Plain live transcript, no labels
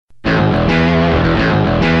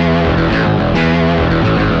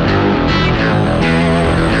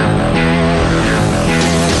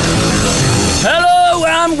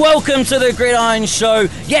Welcome to the Gridiron Show.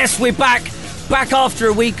 Yes, we're back after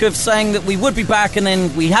a week of saying that we would be back and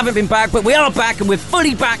then we haven't been back, but we are back and we're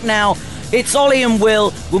fully back now. It's Ollie and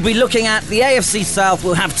Will. We'll be looking at the AFC South.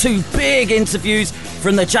 We'll have two big interviews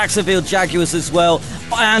from the Jacksonville Jaguars as well.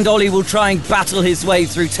 And Ollie will try and battle his way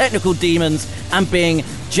through technical demons and being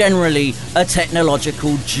generally a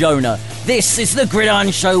technological Jonah. This is the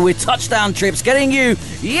Gridiron Show with touchdown trips, getting you,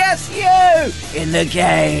 yes you, in the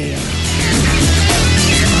game.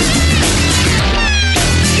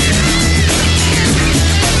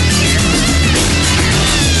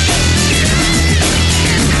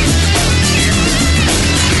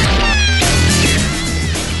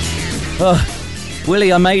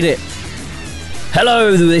 Willie, I made it.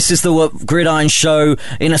 Hello, this is the Gridiron Show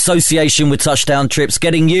in association with Touchdown Trips,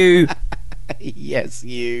 getting you... Yes,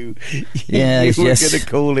 you. Yes, you were yes. going to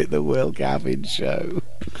call it the Will Gavin Show.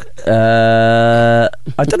 I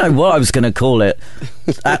don't know what I was going to call it.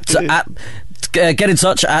 Get in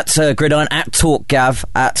touch at Gridiron, at TalkGav,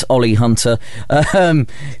 at Ollie Hunter.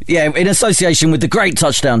 In association with the great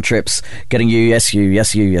Touchdown Trips, getting you, yes you,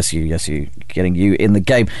 getting you in the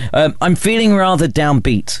game. I'm feeling rather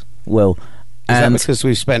downbeat, Will. Is that because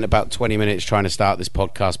we've spent about 20 minutes trying to start this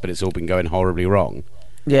podcast, but it's all been going horribly wrong?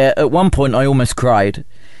 Yeah, at one point I almost cried.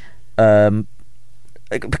 Because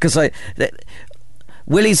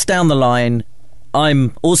Willie's down the line,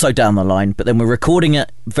 I'm also down the line, but then we're recording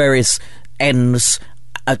at various ends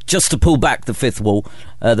just to pull back the fifth wall,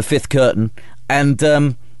 the fifth curtain, and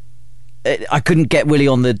I couldn't get Willie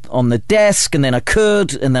on the desk, and then I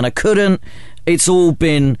could, and then I couldn't. It's all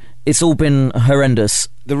been horrendous.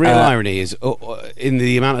 The real irony is, in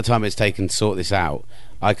the amount of time it's taken to sort this out,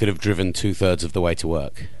 I could have driven 2/3 of the way to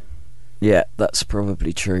work. Yeah, that's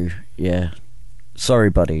probably true. Yeah,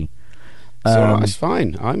 sorry, buddy. It's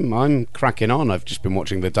fine. I'm cracking on. I've just been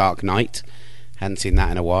watching The Dark Knight. Hadn't seen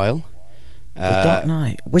that in a while. The Dark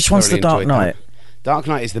Knight. Which one's The Dark Knight? Dark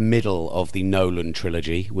Knight is the middle of the Nolan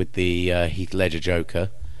trilogy with the Heath Ledger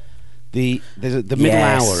Joker. The middle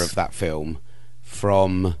hour of that film,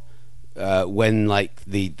 from when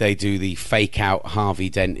they do the fake out Harvey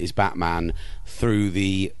Dent is Batman, through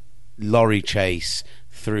the lorry chase,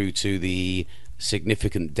 through to the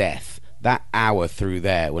significant death. That hour through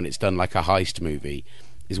there, when it's done like a heist movie,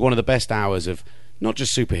 is one of the best hours of not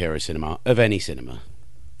just superhero cinema, of any cinema.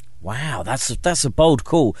 Wow, that's a bold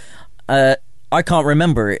call. I can't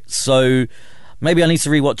remember it, so maybe I need to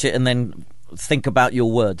rewatch it and then think about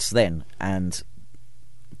your words then and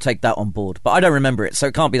take that on board. But I don't remember it, so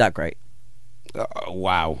it can't be that great.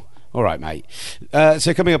 Wow. All right, mate.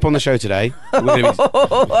 So coming up on the show today, we're gonna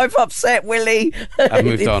be... I've upset Willie. I've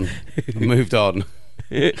moved on.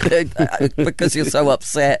 Because you're so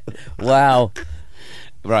upset. Wow.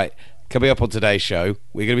 Right. Coming up on today's show,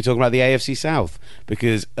 we're going to be talking about the AFC South,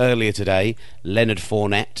 because earlier today, Leonard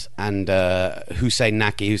Fournette and Hussein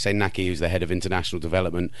Naki, who's the head of international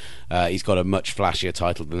development, he's got a much flashier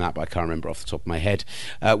title than that, but I can't remember off the top of my head.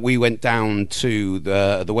 We went down to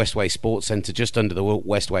the Westway Sports Centre, just under the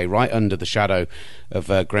Westway, right under the shadow of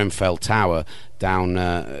Grenfell Tower, down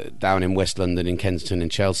in West London, in Kensington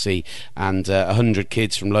and Chelsea, and 100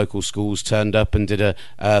 kids from local schools turned up and did a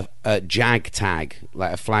JAG tag,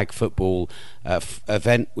 like a flag football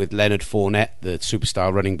event, with Leonard Fournette, the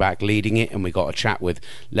superstar running back, leading it, and we got a chat with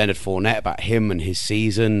Leonard Fournette about him and his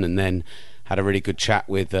season, and then had a really good chat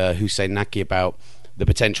with Hussein Naki about the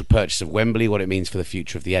potential purchase of Wembley, what it means for the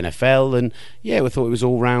future of the NFL, and yeah, we thought it was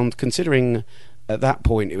all round, considering at that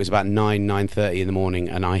point it was about 9:30 in the morning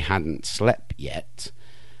and I hadn't slept yet.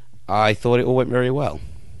 I thought it all went very well.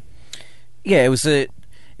 Yeah, it was a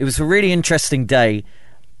really interesting day,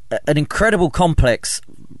 an incredible complex,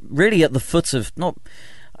 really at the foot of, not,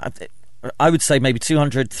 I would say maybe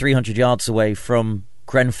 200, 300 yards away from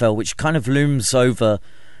Grenfell, which kind of looms over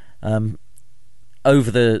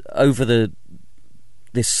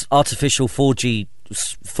this artificial 4G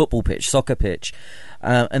football pitch, soccer pitch.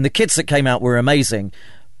 And the kids that came out were amazing.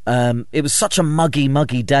 It was such a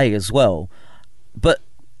muggy day as well. But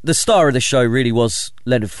the star of the show really was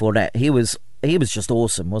Leonard Fournette. He was just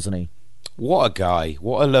awesome, wasn't he? What a guy.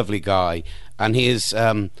 What a lovely guy. And he has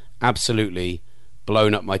absolutely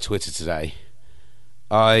blown up my Twitter today.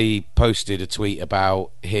 I posted a tweet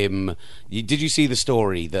about him. Did you see the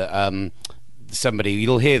story that somebody,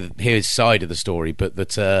 you'll hear his side of the story, but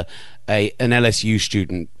that an LSU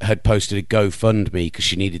student had posted a GoFundMe because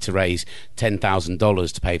she needed to raise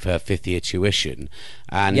 $10,000 to pay for her fifth-year tuition,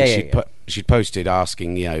 and she'd posted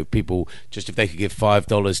asking, people just if they could give $5,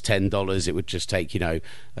 $10, it would just take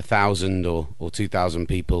 1,000 or 2,000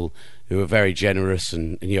 people who are very generous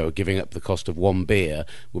and giving up the cost of one beer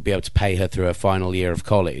would be able to pay her through her final year of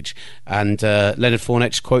college. And Leonard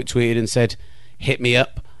Fournette quote tweeted and said, "Hit me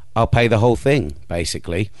up, I'll pay the whole thing,"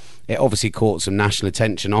 basically. It obviously caught some national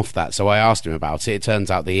attention off that, so I asked him about it. It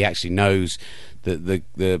turns out that he actually knows that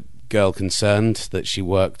the girl concerned, that she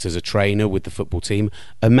worked as a trainer with the football team.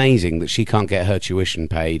 Amazing that she can't get her tuition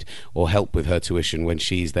paid or help with her tuition when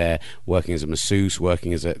she's there working as a masseuse,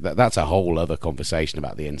 that's a whole other conversation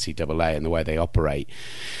about the NCAA and the way they operate.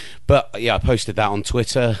 But yeah, I posted that on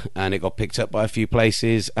Twitter and it got picked up by a few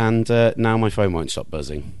places, and now my phone won't stop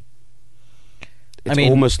buzzing. It's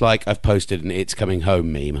almost like I've posted an "it's coming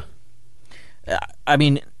home" meme.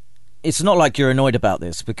 It's not like you're annoyed about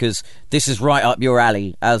this, because this is right up your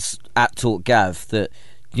alley as at Talk Gav, that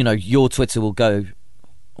your Twitter will go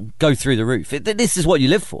through the roof. This is what you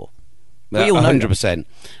live for. We all know 100%.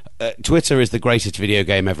 Twitter is the greatest video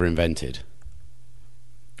game ever invented.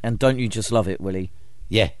 And don't you just love it, Willie?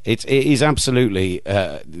 Yeah, it is absolutely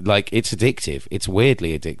it's addictive. It's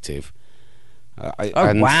weirdly addictive.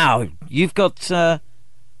 Wow, you've got.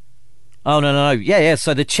 Oh no! Yeah.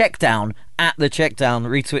 So the Checkdown at the Checkdown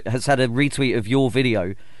retweet has had a retweet of your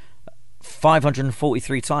video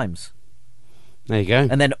 543 times. There you go.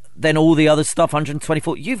 And then all the other stuff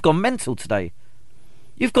 124. You've gone mental today.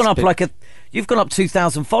 You've gone You've gone up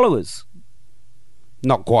 2,000 followers.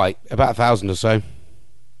 Not quite, about 1,000 or so.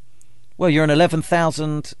 Well, you're on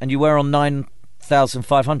 11,000, and you were on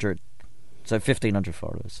 9,500, so 1,500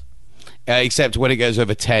 followers. Except when it goes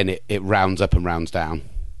over 10, it rounds up and rounds down.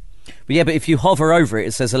 But yeah, but if you hover over it,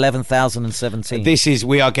 it says 11,017.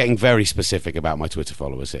 We are getting very specific about my Twitter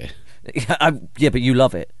followers here. Yeah, but you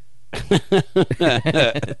love it.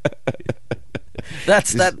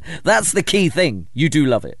 That's the key thing. You do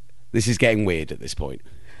love it. This is getting weird at this point.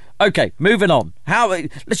 Okay, moving on. Shall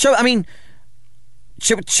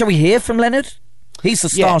we hear from Leonard? He's the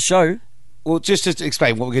star show. Well, just to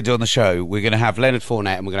explain what we're going to do on the show, we're going to have Leonard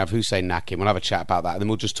Fournette and we're going to have Hussein Naki. We'll have a chat about that, and then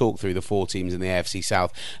we'll just talk through the four teams in the AFC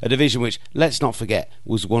South, a division which, let's not forget,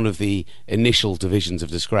 was one of the initial divisions of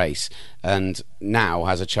disgrace, and now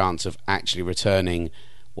has a chance of actually returning,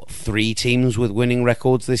 three teams with winning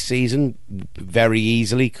records this season? Very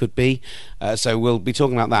easily could be. So we'll be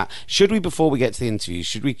talking about that. Before we get to the interviews,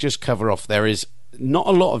 should we just cover off, there is not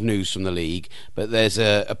a lot of news from the league, but there's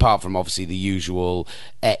apart from obviously the usual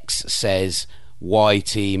X says Y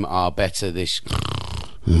team are better this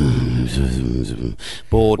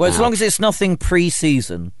board. Well, as long as it's nothing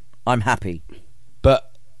pre-season, I'm happy.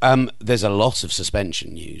 But there's a lot of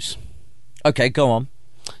suspension news. Okay, go on.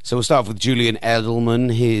 So we'll start off with Julian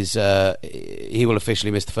Edelman. He will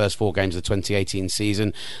officially miss the first 4 games of the 2018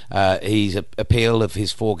 season. His appeal of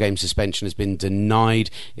his 4-game suspension has been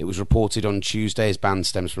denied. It was reported on Tuesday his ban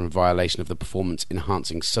stems from a violation of the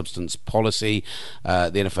performance-enhancing substance policy.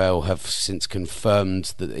 The NFL have since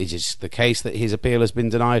confirmed that it is the case that his appeal has been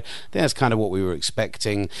denied. I think that's kind of what we were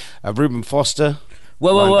expecting. Reuben Foster.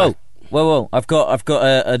 Whoa! I've got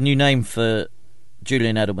a new name for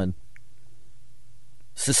Julian Edelman.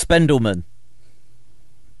 Suspendelman.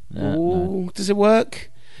 No. Does it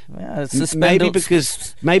work? Yeah, maybe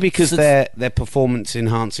because they're performance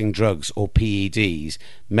enhancing drugs or PEDs.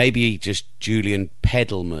 Maybe just Julian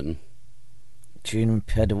Pedelman.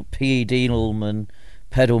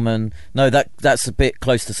 Pedelman. No, that's a bit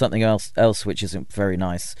close to something else which isn't very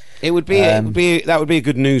nice. That would be a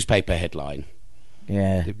good newspaper headline.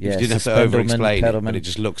 Yeah. You didn't have to over-explain it, but it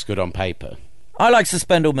just looks good on paper. I like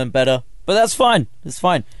Suspendelman better, but that's fine. It's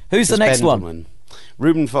fine. Who's the next one?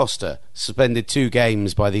 Reuben Foster, suspended 2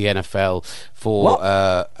 games by the NFL for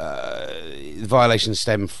violations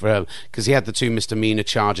stem from because he had the 2 misdemeanor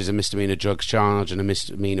charges, a misdemeanor drugs charge and a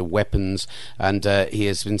misdemeanor weapons, and he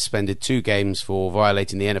has been suspended 2 games for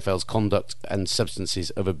violating the NFL's conduct and substances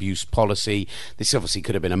of abuse policy. This obviously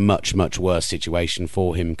could have been a much, much worse situation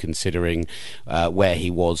for him, considering where he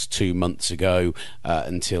was 2 months ago,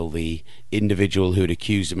 until the individual who had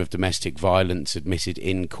accused him of domestic violence admitted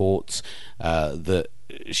in court that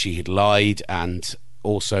she had lied, and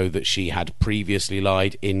also that she had previously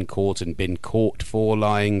lied in court and been caught for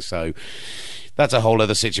lying. So that's a whole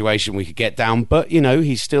other situation we could get down. But,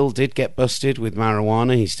 he still did get busted with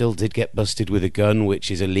marijuana. He still did get busted with a gun, which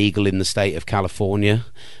is illegal in the state of California.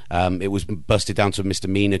 It was busted down to a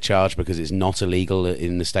misdemeanor charge because it's not illegal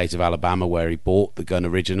in the state of Alabama, where he bought the gun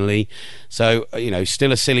originally. So,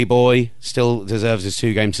 still a silly boy, still deserves his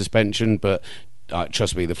 2-game suspension, but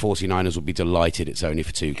trust me, the 49ers will be delighted it's only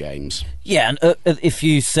for 2 games. Yeah, and if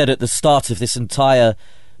you said at the start of this entire,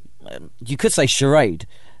 you could say charade,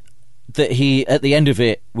 that he, at the end of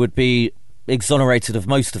it, would be exonerated of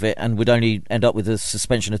most of it and would only end up with a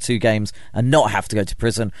suspension of 2 games and not have to go to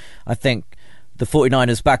prison, I think the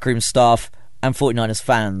 49ers backroom staff and 49ers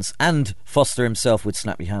fans and Foster himself would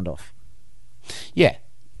snap your hand off. Yeah.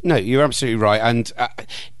 No, you're absolutely right. And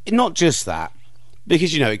not just that,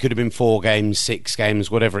 because, it could have been 4 games, 6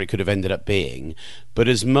 games, whatever it could have ended up being. But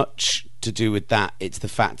as much to do with that, it's the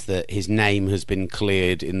fact that his name has been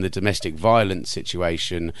cleared in the domestic violence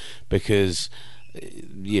situation because,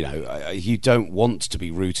 you don't want to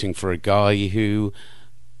be rooting for a guy who,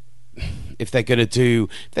 if they're going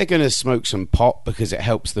to smoke some pot because it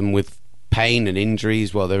helps them with pain and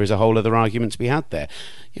injuries, well, there is a whole other argument to be had there.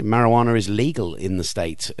 Marijuana is legal in the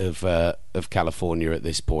state of California at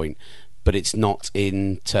this point, but it's not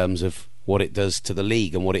in terms of what it does to the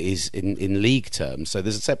league and what it is in league terms. So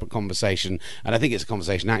there's a separate conversation, and I think it's a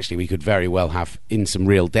conversation actually we could very well have in some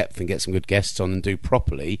real depth and get some good guests on and do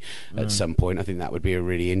properly at some point. I think that would be a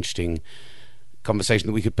really interesting conversation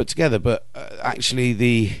that we could put together. But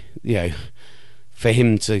actually, for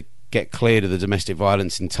him to get cleared of the domestic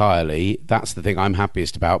violence entirely, that's the thing I'm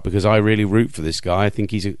happiest about, because I really root for this guy. I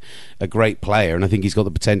think he's a great player, and I think he's got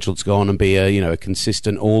the potential to go on and be a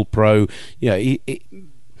consistent all-pro.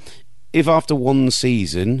 If after one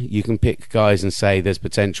season you can pick guys and say there's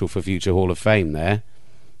potential for future Hall of Fame there,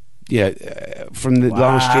 from the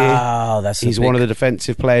last year, he's one of the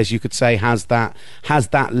defensive players you could say has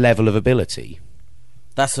that level of ability.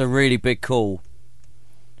 That's a really big call.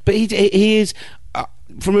 But he is.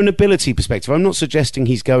 From an ability perspective, I'm not suggesting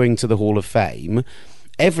he's going to the Hall of Fame.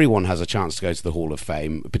 Everyone has a chance to go to the Hall of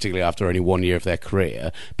Fame, particularly after only 1 year of their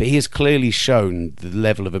career. But he has clearly shown the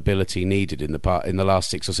level of ability needed in the last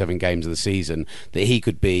 6 or 7 games of the season that he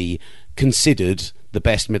could be considered the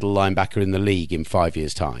best middle linebacker in the league in 5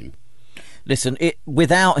 years' time. Listen,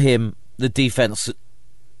 without him, the defense,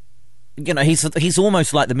 he's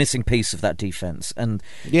almost like the missing piece of that defense, and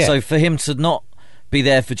so for him to not be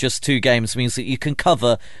there for just 2 games means that you can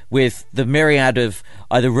cover with the myriad of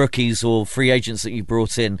either rookies or free agents that you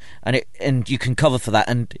brought in, and you can cover for that,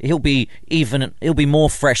 and he'll be more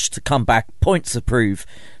fresh to come back, points to prove.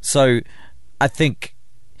 So I think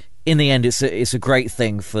in the end it's a great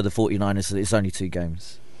thing for the 49ers that it's only 2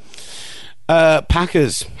 games.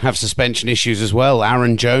 Packers have suspension issues as well.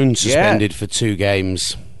 Aaron Jones suspended for 2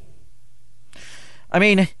 games. I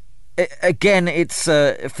mean, again, it's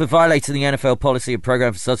for violating the NFL policy and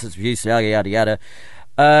program for substance abuse, yada yada yada.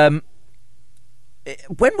 When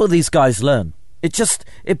will these guys learn?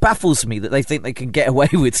 It baffles me that they think they can get away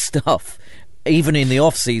with stuff even in the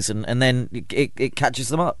off season, and then it catches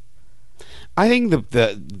them up. I think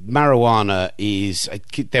the marijuana is.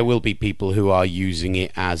 There will be people who are using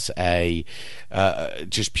it as a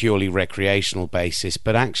just purely recreational basis,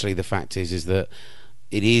 but actually the fact is that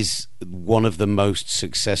it is one of the most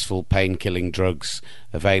successful pain-killing drugs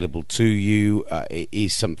available to you. It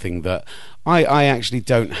is something that I actually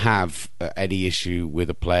don't have any issue with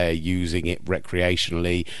a player using it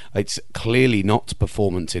recreationally. It's clearly not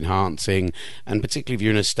performance-enhancing, and particularly if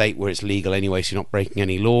you're in a state where it's legal anyway, so you're not breaking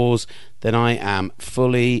any laws, then I am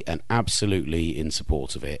fully and absolutely in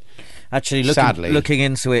support of it. Actually, looking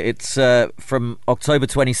into it, it's from October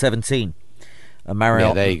 2017. A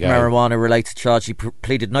marijuana-related charge. He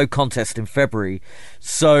pleaded no contest in February.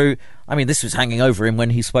 So, I mean, this was hanging over him when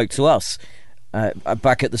he spoke to us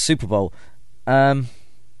back at the Super Bowl.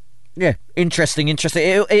 Interesting.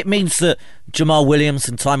 It means that Jamal Williams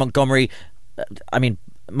and Ty Montgomery,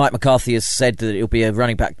 Mike McCarthy has said that it'll be a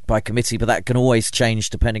running back by committee, but that can always change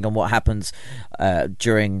depending on what happens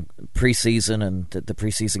during preseason and the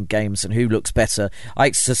preseason games and who looks better.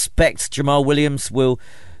 I suspect Jamal Williams will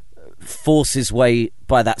force his way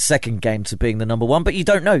by that second game to being the number 1, but you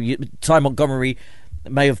don't know. Ty Montgomery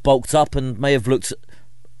may have bulked up and may have looked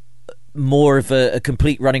more of a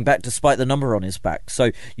complete running back despite the number on his back, so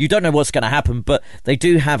you don't know what's going to happen, but they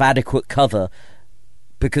do have adequate cover,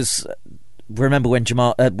 because remember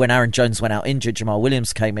when Aaron Jones went out injured, Jamal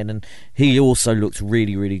Williams came in and he also looked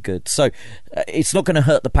really, really good. So it's not going to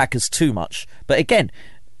hurt the Packers too much, but again,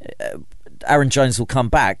 Aaron Jones will come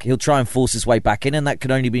back. He'll try and force his way back in, and that can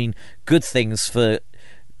only mean good things for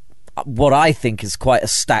what I think is quite a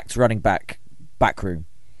stacked running back back room.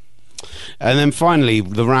 And then finally,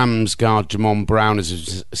 the Rams guard Jamon Brown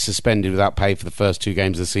is suspended without pay for the first 2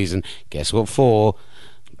 games of the season. Guess what for?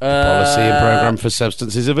 Policy and Programme for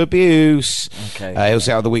Substances of Abuse. Okay. He'll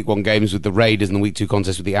sit out the Week 1 games with the Raiders and the Week 2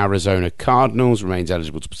 contest with the Arizona Cardinals. Remains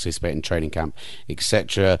eligible to participate in training camp,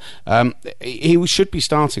 etc. He should be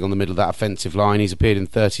starting on the middle of that offensive line. He's appeared in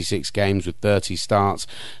 36 games with 30 starts.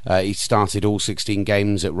 He started all 16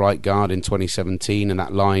 games at right guard in 2017, and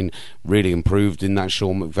that line really improved in that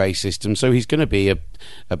Sean McVay system. So he's going to be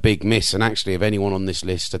a big miss. And actually, of anyone on this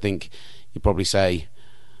list, I think you'd probably say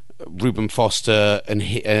Reuben Foster and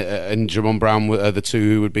Jamon Brown are the 2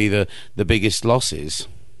 who would be the biggest losses.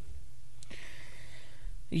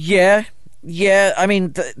 Yeah. I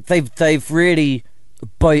mean, they've really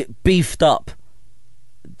beefed up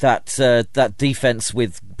that defense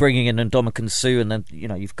with bringing in Ndamukong Suh, and then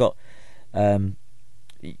you've got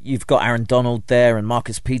Aaron Donald there and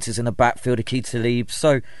Marcus Peters in the backfield, Aqib Talib.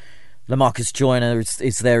 So LaMarcus Joyner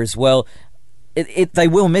is there as well. They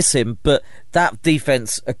will miss him, but that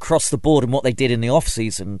defense across the board and what they did in the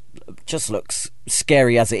off-season just looks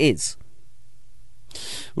scary as it is.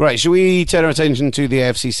 Right, shall we turn our attention to the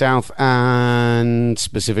AFC South and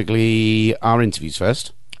specifically our interviews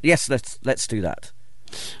first? Yes, let's do that.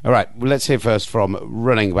 All right, well, let's hear first from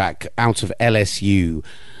running back out of LSU.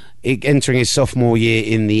 Entering his sophomore year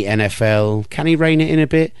in the NFL, can he rein it in a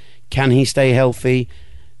bit? Can he stay healthy?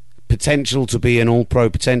 Potential to be an all-pro,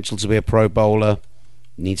 potential to be a pro bowler,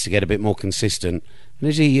 needs to get a bit more consistent. And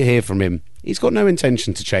as you hear from him, he's got no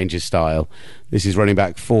intention to change his style. This is running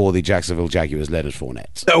back for the Jacksonville Jaguars, Leonard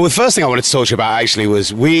Fournette. Well, the first thing I wanted to talk to you about actually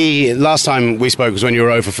was last time we spoke was when you were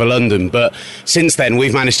over for London, but since then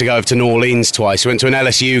we've managed to go over to New Orleans twice. We went to an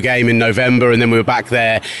LSU game in November and then we were back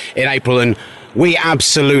there in April, and we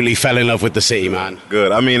absolutely fell in love with the city, man.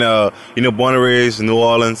 Good. I mean, born and raised in New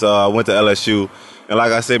Orleans, I went to LSU. And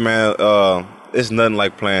like I said, man, it's nothing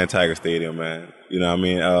like playing Tiger Stadium, man. You know what I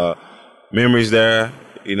mean? Memories there.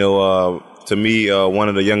 To me, one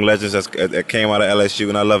of the young legends that came out of LSU,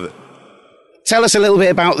 and I love it. Tell us a little bit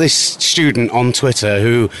about this student on Twitter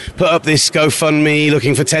who put up this GoFundMe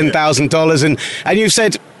looking for $10,000, and you've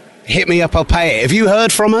said, hit me up, I'll pay it. Have you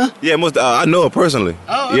heard from her? Yeah, I know her personally.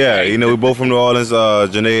 Oh, okay. Yeah, we're both from New Orleans,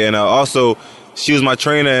 Janae, and also she was my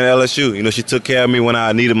trainer in LSU. She took care of me when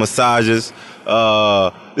I needed massages.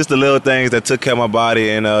 Just the little things that took care of my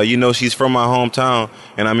body, and she's from my hometown,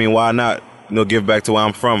 and I mean, why not give back to where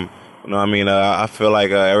I'm from? I feel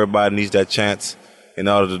like everybody needs that chance in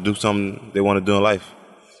order to do something they want to do in life.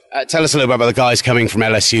 Tell us a little bit about the guys coming from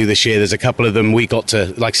LSU this year. There's a couple of them we got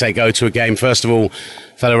to, go to a game. First of all,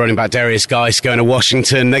 fellow running back Darius Geis going to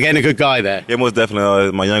Washington. They're getting a good guy there. Yeah, most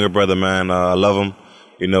definitely. My younger brother, man, I love him.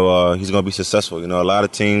 He's going to be successful. A lot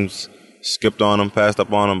of teams skipped on him, passed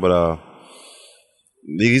up on him, but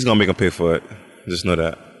he's going to make him pay for it. Just know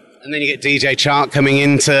that. And then you get DJ Chark coming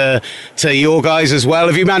into your guys as well.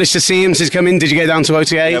 Have you managed to see him since he's come in? Did you get down to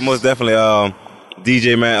OTA? Yeah, most definitely.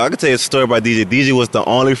 DJ, man, I can tell you a story about DJ. DJ was the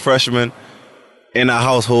only freshman in our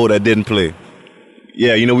household that didn't play.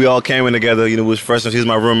 Yeah, we all came in together. We was freshmen. He was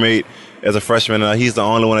my roommate as a freshman. And he's the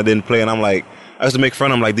only one that didn't play. And I'm like, I used to make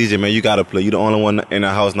fun of him like, DJ, man, you got to play. You're the only one in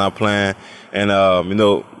our house not playing. And,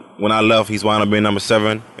 when I left, he's wound up being number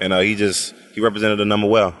 7. And he represented the number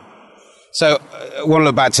well. So, I want to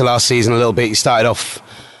look back to last season a little bit. You started off,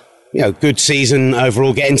 good season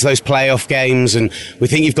overall, get into those playoff games, and we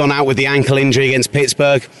think you've gone out with the ankle injury against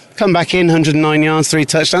Pittsburgh. Come back in, 109 yards, 3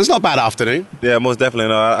 touchdowns. Not a bad afternoon. Yeah, most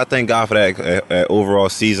definitely. I thank God for that overall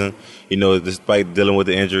season, despite dealing with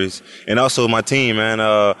the injuries. And also my team, man.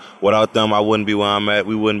 Without them, I wouldn't be where I'm at.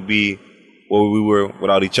 We wouldn't be where we were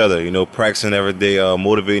without each other. Practicing every day,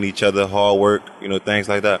 motivating each other, hard work, things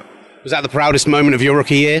like that. Was that the proudest moment of your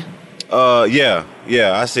rookie year? Yeah.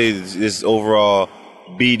 I say this overall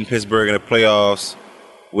beating Pittsburgh in the playoffs,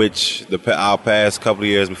 which our past couple of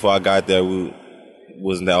years before I got there, we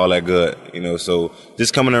wasn't all that good, So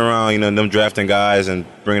just coming around, them drafting guys and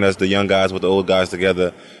bringing us the young guys with the old guys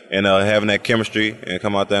together, and having that chemistry and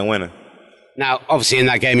come out there and winning. Now, obviously, in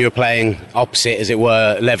that game you were playing opposite, as it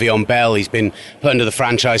were, Le'Veon Bell. He's been put under the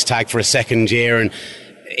franchise tag for a second year, and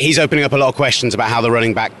he's opening up a lot of questions about how the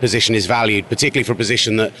running back position is valued, particularly for a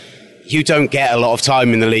position that you don't get a lot of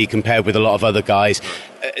time in the league compared with a lot of other guys.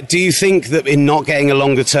 Do you think that in not getting a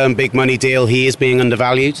longer-term big money deal, he is being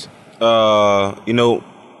undervalued? My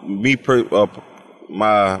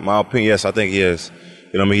opinion, yes, I think he is.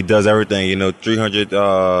 He does everything.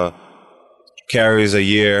 300 carries a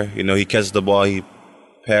year. He catches the ball. He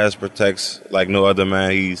pass protects like no other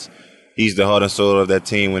man. He's the heart and soul of that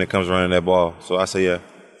team when it comes running that ball. So I say, yeah.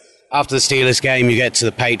 After the Steelers game, you get to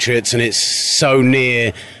the Patriots, and it's so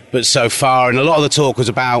near but so far. And a lot of the talk was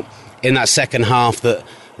about, in that second half, that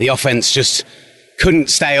the offense just couldn't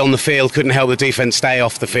stay on the field, couldn't help the defense stay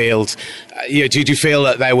off the field. Did you feel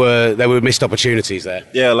that there were missed opportunities there?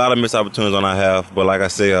 Yeah, a lot of missed opportunities on our half. But like I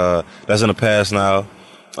say, that's in the past now.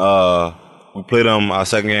 We played them our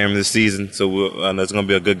second game this season, so it's going to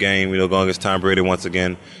be a good game. Going against Tom Brady once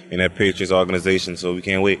again in that Patriots organization, so we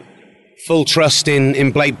can't wait. Full trust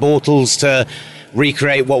in Blake Bortles to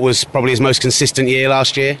recreate what was probably his most consistent year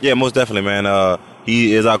last year? Yeah, most definitely, man.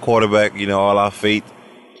 He is our quarterback. All our faith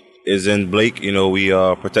is in Blake. We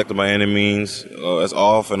protect him by any means, as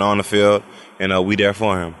off and on the field, and we there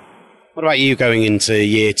for him. What about you going into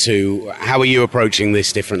year 2? How are you approaching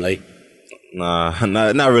this differently? Nah,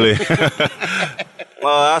 not really.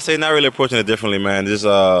 I say not really approaching it differently, man. Just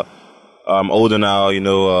I'm older now,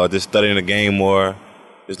 just studying the game more,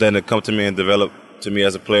 just letting it come to me and develop to me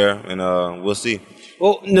as a player, and we'll see.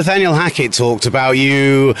 Well, Nathaniel Hackett talked about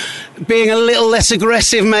you being a little less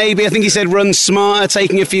aggressive, maybe. I think he said run smarter,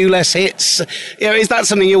 taking a few less hits. Is that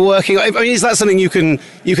something you're working on? Is that something you can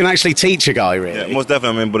actually teach a guy, really? Yeah, most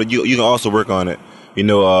definitely, but you can also work on it.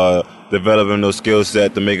 Developing those skill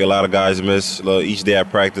set to make a lot of guys miss each day at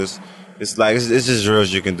practice. It's just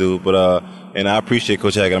drills you can do, but and I appreciate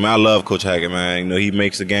Coach Hackett. I love Coach Hackett, man. He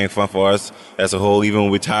makes the game fun for us as a whole. Even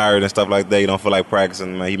when we're tired and stuff like that, you don't feel like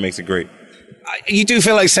practicing, man. He makes it great. You do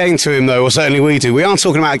feel like saying to him, though, or certainly we do, we are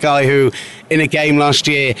talking about a guy who, in a game last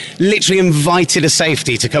year, literally invited a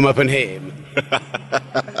safety to come up and hit him.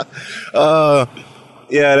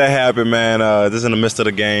 Yeah, that happened, man. This is in the midst of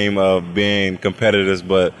the game of being competitors,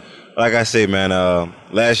 but like I say, man,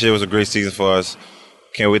 last year was a great season for us.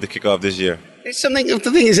 Can't wait to kick off this year. The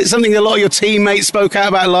thing is, it's something a lot of your teammates spoke out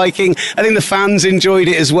about liking. I think the fans enjoyed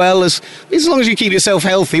it as well. As long as you keep yourself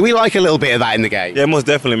healthy, we like a little bit of that in the game. Yeah, most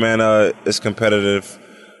definitely, man. It's competitive.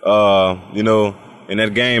 In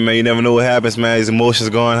that game, man, you never know what happens, man. These emotions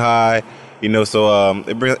going high, so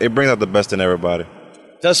it brings out the best in everybody.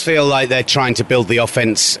 It does feel like they're trying to build the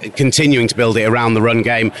offense, continuing to build it around the run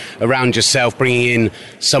game, around yourself, bringing in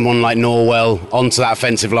someone like Norwell onto that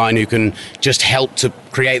offensive line who can just help to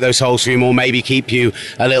create those holes for you more, maybe keep you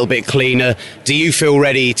a little bit cleaner. Do you feel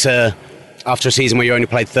ready to, after a season where you only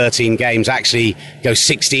played 13 games, actually go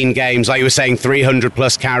 16 games, like you were saying, 300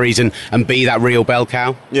 plus carries and be that real bell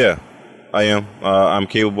cow? Yeah, I am. I'm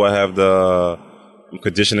capable. I have I'm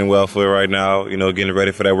conditioning well for it right now, getting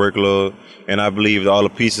ready for that workload. And I believe all the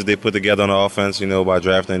pieces they put together on the offense, by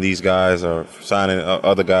drafting these guys or signing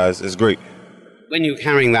other guys, is great. When you were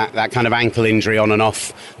carrying that kind of ankle injury on and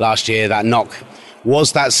off last year, that knock,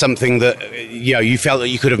 was that something that you felt that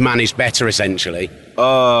you could have managed better, essentially?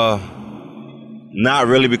 Not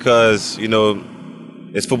really, because,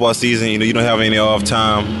 it's football season. You don't have any off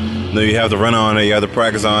time. You have to run on it. You have to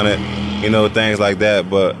practice on it, things like that.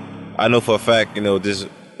 But I know for a fact, just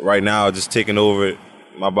right now, just taking over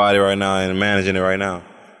my body right now and managing it right now.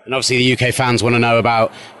 And obviously the UK fans want to know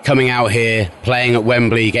about coming out here, playing at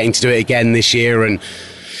Wembley, getting to do it again this year, and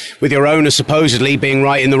with your owner supposedly being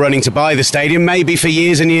right in the running to buy the stadium, maybe for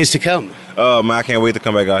years and years to come. Man, I can't wait to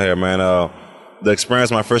come back out here, man. The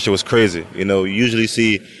experience my first year was crazy. You usually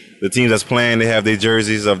see the teams that's playing, they have their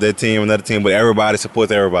jerseys of their team, another team, but everybody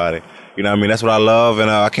supports everybody. That's what I love,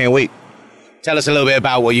 and I can't wait. Tell us a little bit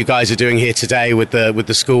about what you guys are doing here today with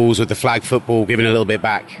the schools, with the flag football, giving a little bit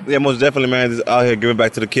back. Yeah, most definitely, man. Just out here giving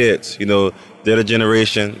back to the kids. They're the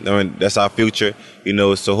generation. That's our future.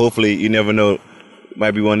 So hopefully, you never know.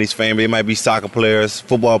 Might be one of these famous. They might be soccer players,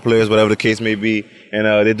 football players, whatever the case may be, and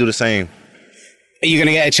they do the same. Are you going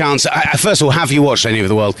to get a chance? First of all, have you watched any of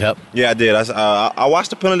the World Cup? Yeah, I did. I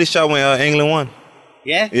watched the penalty shot when England won.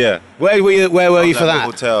 Yeah. Yeah. Where were you for that?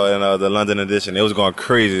 Hotel in the London edition. It was going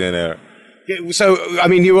crazy in there. So,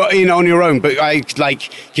 you were in on your own, but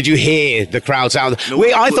could you hear the crowds out?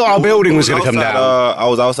 I thought our building was going to come down. I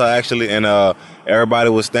was outside, actually, and everybody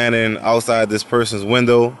was standing outside this person's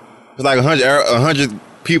window. It was like 100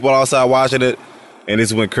 people outside watching it, and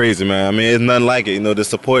it went crazy, man. It's nothing like it. The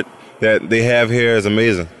support that they have here is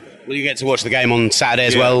amazing. Will you get to watch the game on Saturday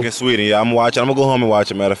as well? Against Sweden, yeah. I'm going to go home and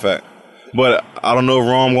watch it, matter of fact. But I don't know if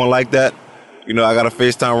Rome going to like that. I got to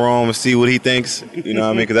FaceTime Rome and see what he thinks,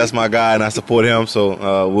 because that's my guy and I support him,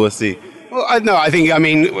 so we'll see. Well, I think,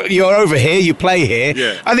 you're over here, you play here.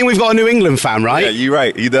 Yeah. I think we've got a New England fan, right? Yeah, you're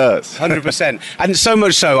right, he does. 100%. And so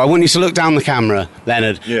much so, I want you to look down the camera,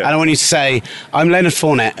 Leonard, and I want you to say, I'm Leonard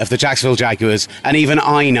Fournette of the Jacksonville Jaguars, and even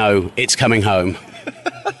I know it's coming home.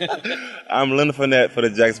 I'm Leonard Fournette for the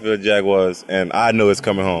Jacksonville Jaguars, and I know it's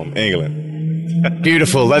coming home, England.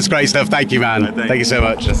 Beautiful, that's great stuff. Thank you, man. Right, thank you so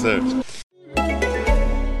much. Yes, sir.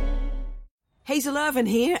 Hazel Irvin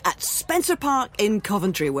here at Spencer Park in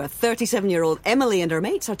Coventry, where 37-year-old Emily and her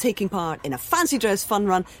mates are taking part in a fancy dress fun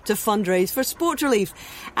run to fundraise for Sports Relief.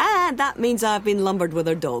 And that means I've been lumbered with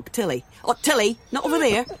her dog, Tilly. Oh, Tilly, not over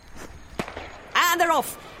there. And they're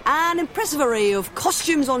off. An impressive array of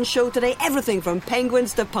costumes on show today. Everything from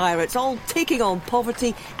penguins to pirates, all taking on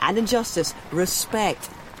poverty and injustice.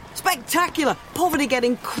 Respect. Spectacular. Poverty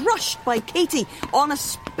getting crushed by Katie on a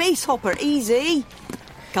space hopper. Easy.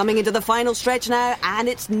 Coming into the final stretch now, and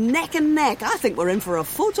it's neck and neck. I think we're in for a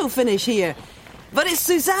photo finish here. But it's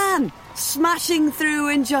Suzanne smashing through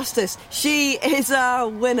injustice. She is our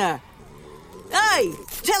winner. Hey,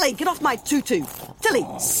 Tilly, get off my tutu. Tilly,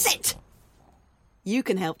 sit. You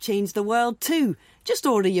can help change the world too. Just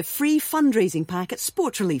order your free fundraising pack at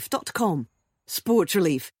sportsrelief.com. Sports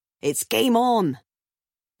Relief. It's game on.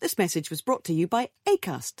 This message was brought to you by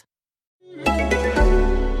Acast.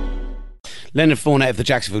 Leonard Fournette of the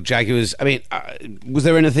Jacksonville Jaguars. I mean, was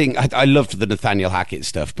there anything... I loved the Nathaniel Hackett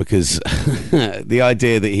stuff because the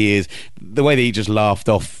idea that he is... The way that he just laughed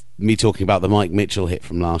off me talking about the Mike Mitchell hit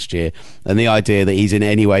from last year, and the idea that he's in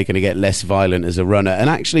any way going to get less violent as a runner. And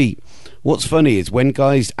actually, what's funny is when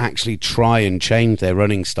guys actually try and change their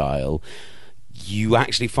running style, you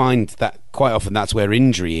actually find that quite often that's where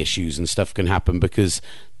injury issues and stuff can happen because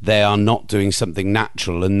they are not doing something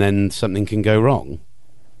natural and then something can go wrong.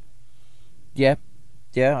 Yeah,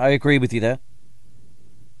 I agree with you there.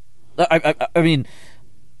 I mean,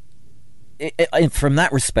 from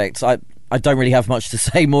that respect, I don't really have much to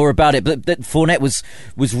say more about it. But Fournette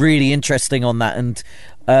was really interesting on that, and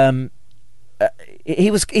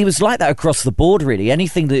he was like that across the board. Really,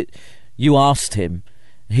 anything that you asked him,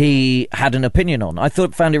 he had an opinion on. I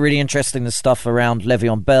found it really interesting the stuff around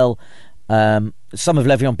Le'Veon Bell. Some of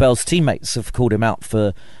Le'Veon Bell's teammates have called him out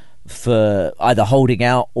for either holding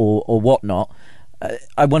out or whatnot.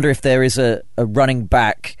 I wonder if there is a running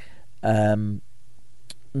back,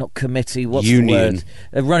 not committee, what's union. The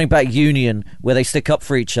word? A running back union where they stick up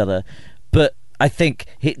for each other. But I think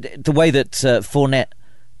the way that Fournette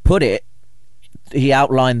put it, he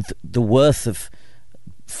outlined the worth of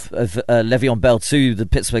Le'Veon Bell to the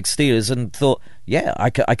Pittsburgh Steelers and thought, yeah, I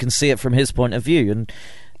can see it from his point of view. And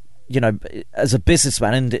you know, as a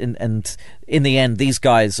businessman, and in the end, these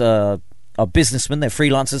guys are businessmen. They're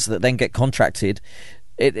freelancers that then get contracted.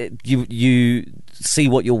 You see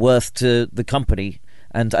what you're worth to the company,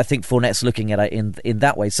 and I think Fournette's looking at it in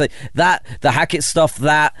that way. So that the Hackett stuff,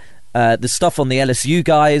 the stuff on the LSU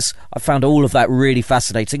guys, I found all of that really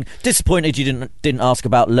fascinating. Disappointed you didn't ask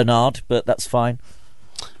about Leonard, but that's fine.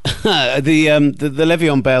 The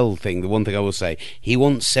Le'Veon Bell thing, the one thing I will say, he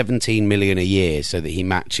wants $17 million a year so that he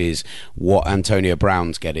matches what Antonio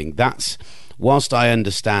Brown's getting. That's, whilst I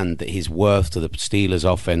understand that his worth to the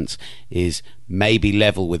Steelers offense is maybe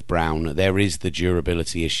level with Brown, there is the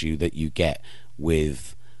durability issue that you get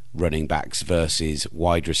with running backs versus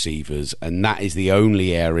wide receivers, and that is the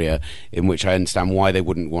only area in which I understand why they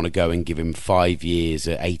wouldn't want to go and give him 5 years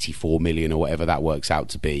at $84 million or whatever that works out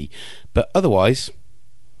to be. But otherwise,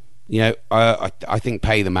 you know, I think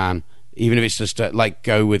pay the man, even if it's just like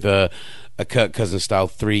go with a Kirk Cousins style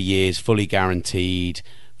 3 years, fully guaranteed,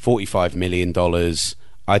 $45 million.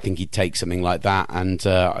 I think he'd take something like that, and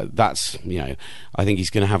that's, you know, I think he's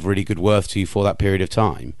going to have really good worth to you for that period of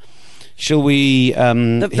time. Shall we?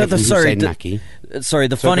 The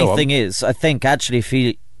funny thing is, I think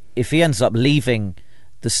actually if he ends up leaving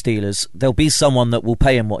the Steelers, there'll be someone that will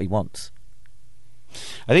pay him what he wants.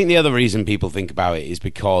 I think the other reason people think about it is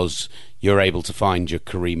because you're able to find your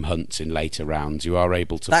Kareem Hunts in later rounds. You are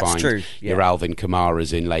able to find your Alvin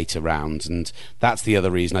Kamaras in later rounds, and that's the other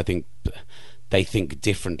reason I think they think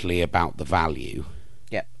differently about the value.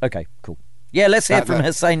 Yeah. Okay. Cool. Yeah. Let's hear from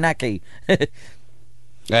Hussein Naki.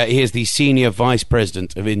 He is the Senior Vice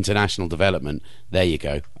President of International Development. There you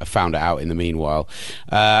go. I found it out in the meanwhile.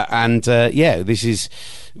 This is...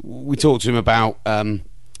 We talked to him about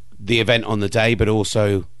the event on the day, but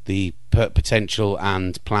also the potential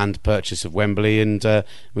and planned purchase of Wembley, and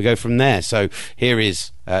we go from there. So here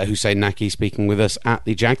is Hussein Naki speaking with us at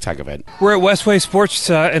the JagTag event. We're at Westway Sports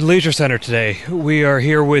and Leisure Center today. We are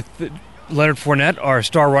here with Leonard Fournette, our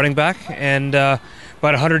star running back, and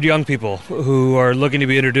about 100 young people who are looking to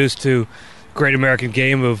be introduced to great American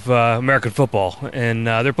game of American football. And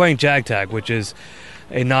they're playing JagTag, which is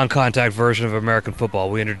a non-contact version of American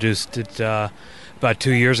football. We introduced it about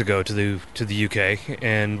 2 years ago to the UK,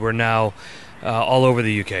 and we're now all over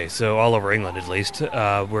the UK, so all over England at least.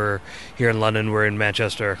 We're here in London, we're in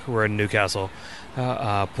Manchester, we're in Newcastle,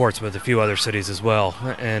 Portsmouth, a few other cities as well.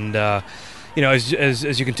 And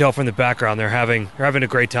as you can tell from the background, they're having a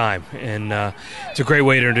great time, and it's a great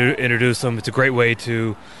way to introduce them. It's a great way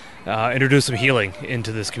to introduce some healing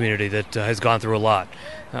into this community that has gone through a lot.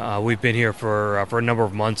 We've been here for a number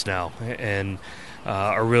of months now, and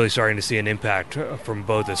are really starting to see an impact from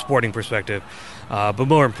both a sporting perspective, but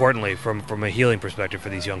more importantly, from a healing perspective for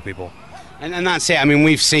these young people. And that's it. I mean,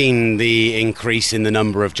 we've seen the increase in the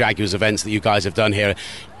number of Jaguars events that you guys have done here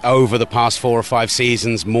over the past 4 or 5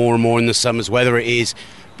 seasons, more and more in the summers, whether it is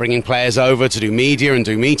bringing players over to do media and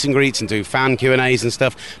do meet and greets and do fan Q&As and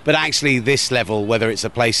stuff. But actually this level, whether it's a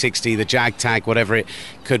Play 60, the Jag Tag, whatever it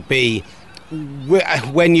could be,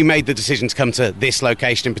 when you made the decision to come to this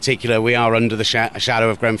location in particular, we are under the shadow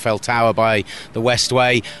of Grenfell Tower by the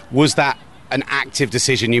Westway. Was that an active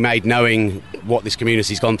decision you made, knowing what this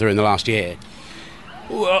community's gone through in the last year?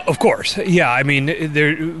 Well, of course, yeah. I mean,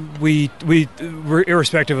 we're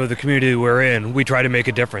irrespective of the community we're in, we try to make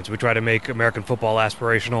a difference. We try to make American football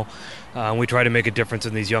aspirational. We try to make a difference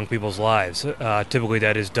in these young people's lives. Typically,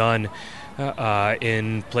 that is done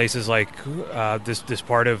in places like this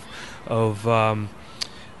part of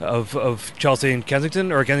Chelsea and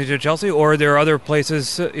Kensington, or Kensington and Chelsea, or there are other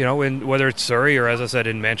places, in whether it's Surrey or, as I said,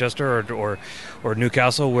 in Manchester or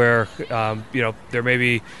Newcastle, where there may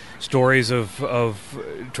be stories of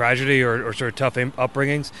tragedy or sort of tough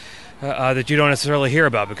upbringings that you don't necessarily hear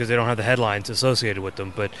about because they don't have the headlines associated with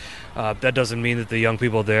them. But that doesn't mean that the young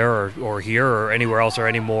people there or here or anywhere else are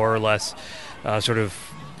any more or less sort of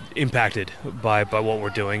impacted by what we're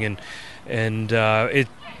doing, and it.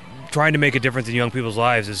 Trying to make a difference in young people's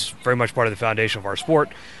lives is very much part of the foundation of our sport,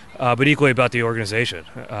 but equally about the organization.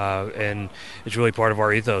 And it's really part of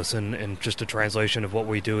our ethos and just a translation of what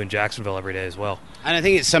we do in Jacksonville every day as well. And I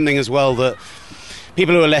think it's something as well that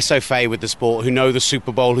people who are less au fait with the sport, who know the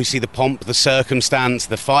Super Bowl, who see the pomp, the circumstance,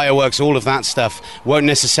 the fireworks, all of that stuff, won't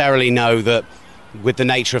necessarily know that with the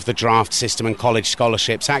nature of the draft system and college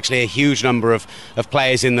scholarships, actually a huge number of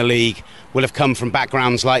players in the league will have come from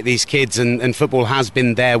backgrounds like these kids, and football has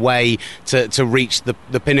been their way to reach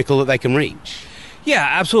the pinnacle that they can reach. Yeah,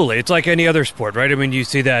 absolutely. It's like any other sport, right? I mean, you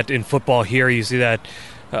see that in football here, you see that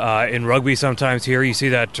in rugby sometimes here, you see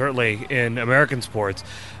that certainly in American sports.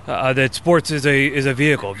 That sports is a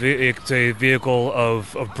vehicle. It's a vehicle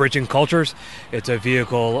of bridging cultures. It's a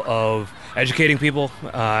vehicle of educating people.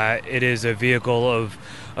 It is a vehicle of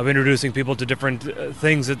introducing people to different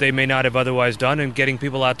things that they may not have otherwise done, and getting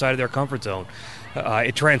people outside of their comfort zone.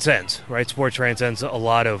 It transcends, right? Sport transcends a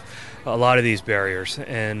lot of these barriers,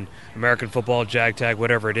 and American football, Jag Tag,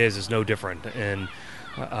 whatever it is no different. And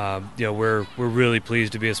we're really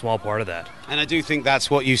pleased to be a small part of that. And I do think that's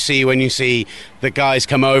what you see when you see the guys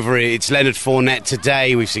come over. It's Leonard Fournette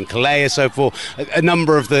today. We've seen Calais, so forth. A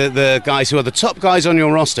number of the guys who are the top guys on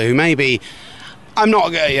your roster, who maybe, I'm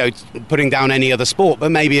not putting down any other sport,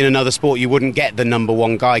 but maybe in another sport you wouldn't get the number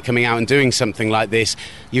one guy coming out and doing something like this.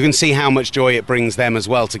 You can see how much joy it brings them as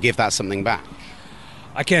well to give that something back.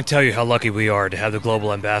 I can't tell you how lucky we are to have the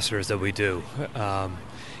global ambassadors that we do.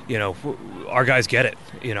 Our guys get it.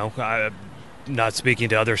 Not speaking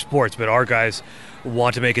to other sports, but our guys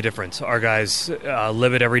want to make a difference. Our guys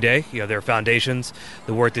live it every day. Their foundations,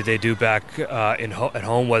 the work that they do back at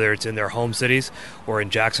home, whether it's in their home cities or in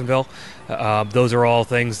Jacksonville, those are all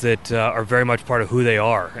things that are very much part of who they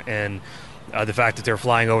are. And the fact that they're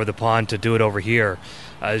flying over the pond to do it over here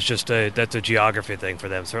is just that's a geography thing for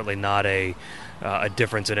them. Certainly not a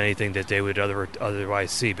difference in anything that they would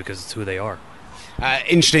otherwise see, because it's who they are.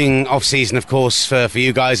 Interesting off-season, of course, for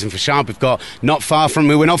you guys and for Sharp. We're not far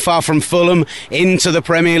from Fulham into the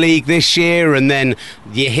Premier League this year, and then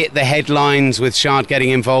you hit the headlines with Shard getting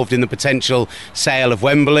involved in the potential sale of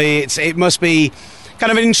Wembley. It must be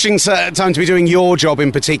kind of an interesting time to be doing your job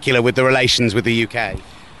in particular with the relations with the UK.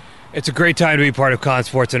 It's a great time to be part of Con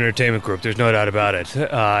Sports Entertainment Group. There's no doubt about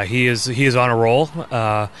it. He is on a roll,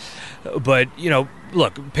 but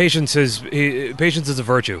look, patience is a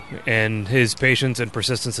virtue, and his patience and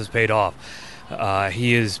persistence has paid off.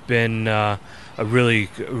 He has been a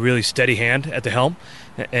really steady hand at the helm,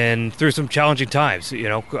 and through some challenging times.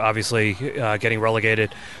 Obviously getting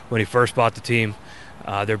relegated when he first bought the team.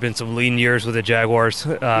 There have been some lean years with the Jaguars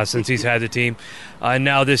since he's had the team.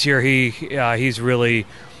 Now this year he's really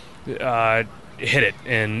hit it,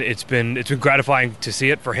 and it's been gratifying to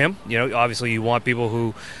see it for him. Obviously you want people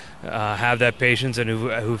who have that patience and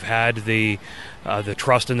who've had the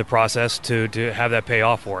trust in the process to have that pay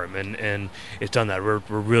off for him, and it's done that. We're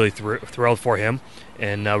really thrilled for him,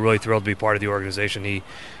 and really thrilled to be part of the organization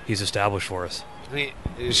he's established for us.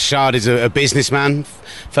 Shard is a businessman,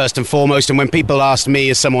 first and foremost, and when people ask me,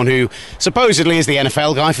 as someone who supposedly is the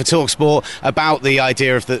NFL guy for TalkSport, about the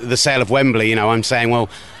idea of the sale of Wembley, I'm saying, well,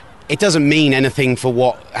 it doesn't mean anything for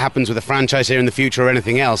what happens with the franchise here in the future or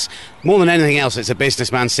anything else. More than anything else, it's a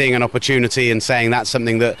businessman seeing an opportunity and saying that's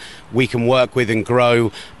something that we can work with and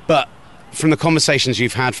grow. But from the conversations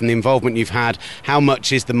you've had, from the involvement you've had, how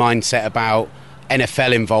much is the mindset about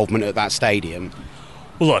NFL involvement at that stadium?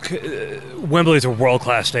 Well, look, Wembley is a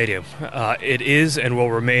world-class stadium. It is and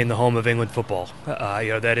will remain the home of England football.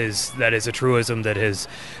 That is a truism that has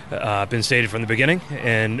been stated from the beginning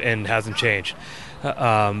and hasn't changed.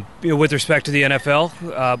 With respect to the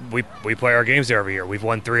NFL, we play our games there every year. We've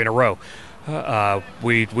won 3 in a row.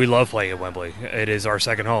 We love playing at Wembley. It is our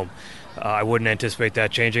second home. I wouldn't anticipate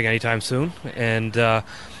that changing anytime soon. And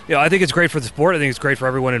I think it's great for the sport. I think it's great for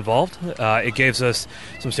everyone involved. It gives us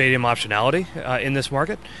some stadium optionality in this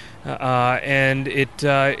market, and it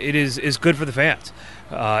is good for the fans,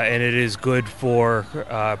 and it is good for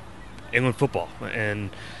England football.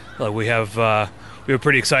 And we have a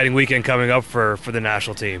pretty exciting weekend coming up for the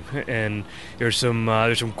national team, and there's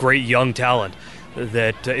some great young talent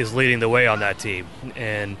that is leading the way on that team,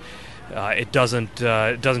 and it doesn't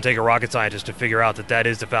take a rocket scientist to figure out that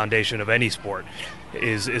is the foundation of any sport,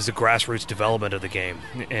 is the grassroots development of the game.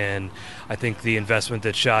 And I think the investment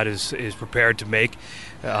that Shad is prepared to make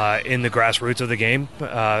in the grassroots of the game,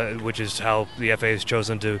 which is how the FA has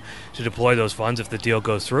chosen to deploy those funds if the deal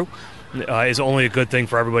goes through, is only a good thing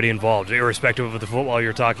for everybody involved, irrespective of the football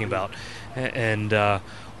you're talking about. And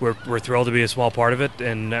we're thrilled to be a small part of it,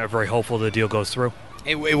 and very hopeful the deal goes through.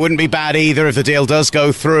 It wouldn't be bad either if the deal does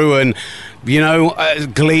go through, and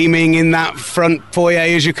gleaming in that front foyer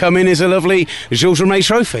as you come in is a lovely Jules Rimet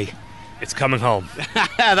trophy. It's coming home.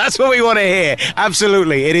 That's what we want to hear.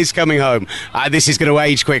 Absolutely, it is coming home. This is going to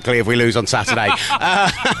age quickly if we lose on Saturday.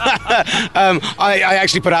 I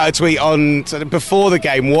actually put out a tweet before the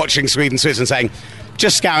game, watching Sweden-Switzerland, saying,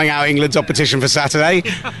 just scouting out England's opposition for Saturday.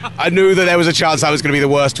 I knew that there was a chance that was going to be the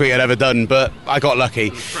worst tweet I'd ever done, but I got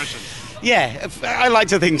lucky. Yeah, I like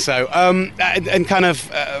to think so. And kind of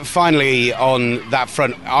finally on that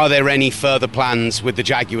front, are there any further plans with the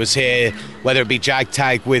Jaguars here, whether it be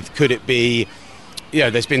JagTag could it be,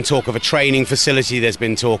 there's been talk of a training facility, there's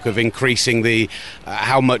been talk of increasing the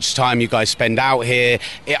how much time you guys spend out here.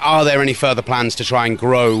 Are there any further plans to try and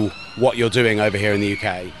grow what you're doing over here in the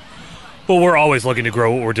UK? Well, we're always looking to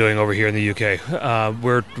grow what we're doing over here in the UK.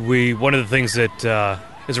 One of the things that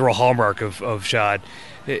is a real hallmark of Shad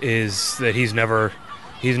is that he's never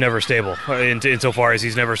stable insofar as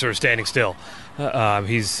he's never sort of standing still.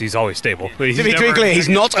 He's always stable. To be clear, he's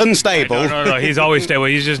not unstable. No, he's always stable.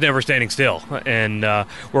 He's just never standing still, and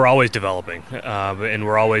we're always developing, and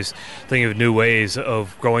we're always thinking of new ways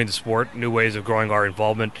of growing the sport, new ways of growing our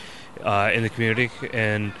involvement in the community,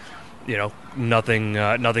 and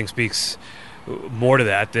nothing speaks more to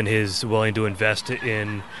that than his willing to invest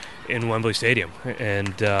in Wembley Stadium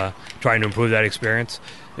and trying to improve that experience,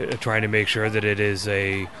 trying to make sure that it's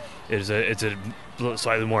a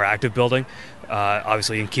slightly more active building,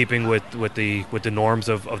 obviously in keeping with the norms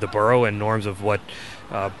of the borough and norms of what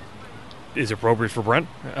is appropriate for Brent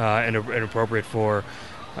and appropriate for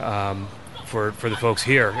the folks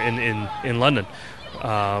here in London.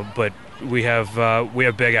 But we have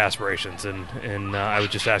big aspirations, and I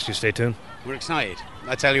would just ask you to stay tuned. We're excited.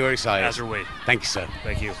 I tell you, we're excited. As are we. Thank you, sir.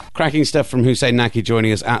 Thank you. Cracking stuff from Hussein Naki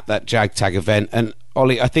joining us at that JagTag event. And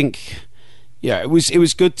Ollie, I think, it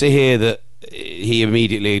was good to hear that he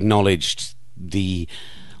immediately acknowledged the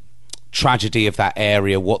tragedy of that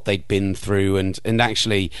area, what they'd been through, and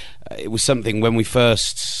actually it was something when we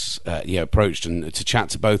first approached and to chat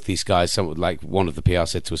to both these guys. Like one of the PR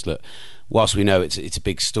said to us, look, whilst we know it's a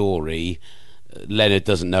big story, Leonard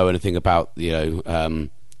doesn't know anything about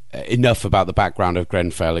enough about the background of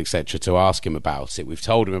Grenfell, etc., to ask him about it. We've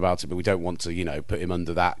told him about it, but we don't want to, put him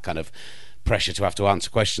under that kind of pressure to have to answer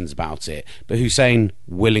questions about it. But Hussein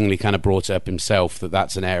willingly kind of brought it up himself that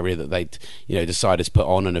that's an area that they'd, decided to put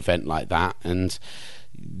on an event like that. And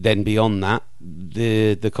then beyond that,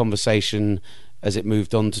 the conversation as it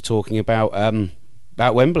moved on to talking about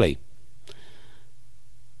Wembley.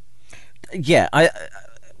 Yeah, I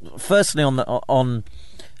firstly on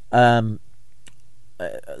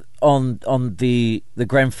the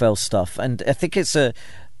Grenfell stuff, and I think it's shows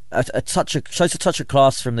a touch of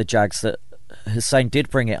class from the Jags that Hussein did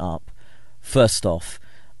bring it up first off,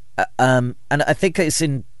 and I think it's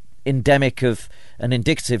endemic of and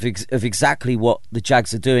indicative of exactly what the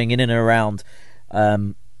Jags are doing in and around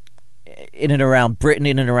Britain, in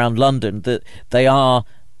and around London, that they are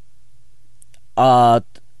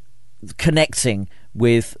connecting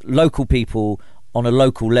with local people on a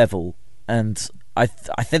local level, and I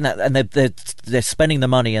think that, and they're spending the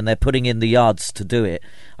money and they're putting in the yards to do it.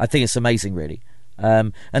 I think it's amazing, really.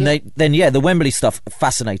 The Wembley stuff,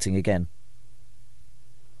 fascinating again.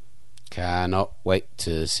 Cannot wait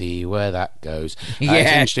to see where that goes. Yeah.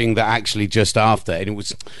 It's interesting that actually just after, and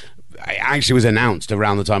it actually was announced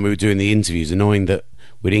around the time we were doing the interviews. Annoying that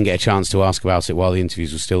we didn't get a chance to ask about it while the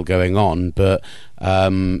interviews were still going on, but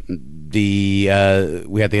we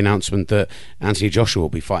had the announcement that Anthony Joshua will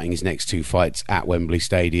be fighting his next 2 fights at Wembley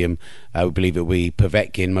Stadium. We believe it will be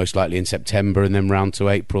Povetkin most likely in September, and then round to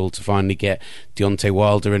April to finally get Deontay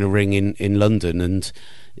Wilder in a ring in London. And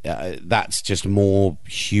that's just more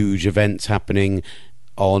huge events happening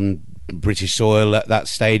on British soil at that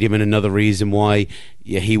stadium, and another reason why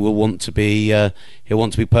he will want to be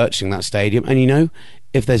purchasing that stadium. And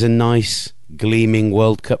if there's a nice gleaming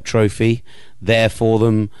World Cup trophy there for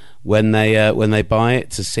them when they buy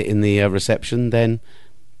it to sit in the reception, then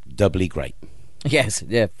doubly great. Yes,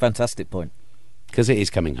 yeah, fantastic point. Because it is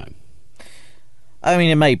coming home. I mean,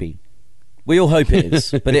 it may be. We all hope it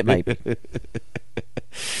is, but it may be.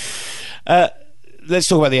 Let's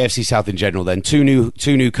talk about the AFC South in general then. Two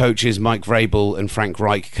new coaches, Mike Vrabel and Frank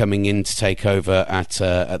Reich, coming in to take over at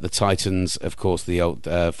the Titans. Of course, the old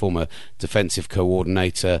former defensive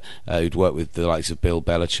coordinator who'd worked with the likes of Bill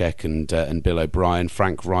Belichick and Bill O'Brien.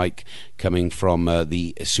 Frank Reich coming from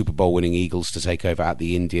the Super Bowl winning Eagles to take over at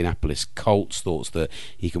the Indianapolis Colts. Thoughts that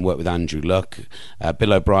he can work with Andrew Luck.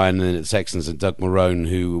 Bill O'Brien and the Texans and Doug Marrone,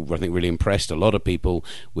 who I think really impressed a lot of people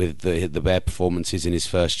with their performances in his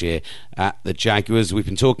first year at the Jaguars. We've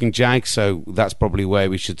been talking Jags, so that's probably where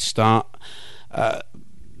we should start.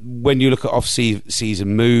 When you look at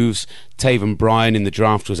off-season moves, Taven Bryan in the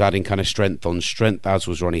draft was adding kind of strength on strength, as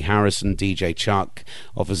was Ronnie Harrison. DJ Chark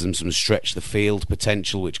offers them some stretch the field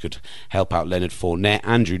potential, which could help out Leonard Fournette.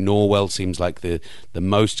 Andrew Norwell seems like the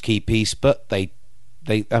most key piece, but they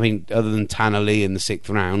I mean, other than Tanner Lee in the 6th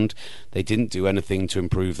round, they didn't do anything to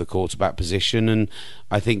improve the quarterback position, and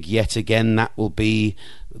I think yet again that will be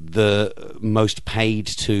the most paid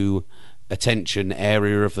to attention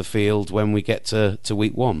area of the field when we get to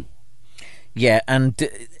week 1. Yeah, and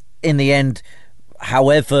in the end,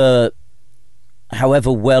 however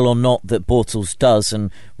well or not that Bortles does, and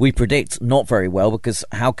we predict not very well, because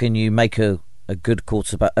how can you make a bad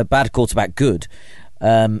quarterback good?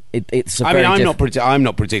 I'm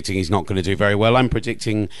not predicting he's not going to do very well. I'm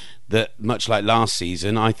predicting that, much like last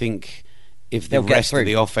season, I think if the rest of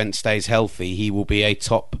the offense stays healthy, he will be a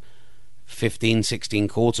top 15, 16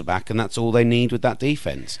 quarterback, and that's all they need with that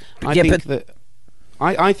defense.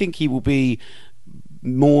 I think he will be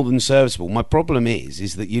more than serviceable. My problem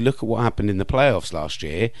is that you look at what happened in the playoffs last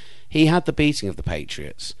year. He had the beating of the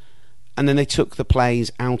Patriots, and then they took the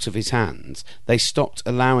plays out of his hands. They stopped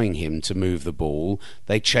allowing him to move the ball.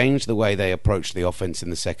 They changed the way they approached the offense in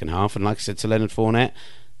the second half, and like I said to Leonard Fournette,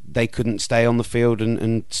 they couldn't stay on the field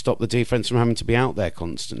and stop the defense from having to be out there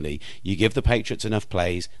constantly. You give the Patriots enough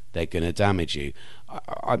plays, they're going to damage you.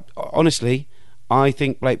 Honestly, I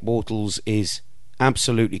think Blake Bortles is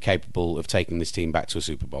absolutely capable of taking this team back to a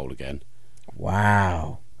Super Bowl again.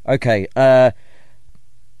 Wow. Okay.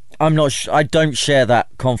 I'm not. I don't share that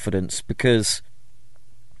confidence, because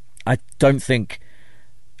I don't think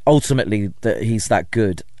ultimately that he's that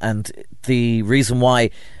good, and the reason why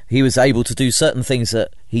he was able to do certain things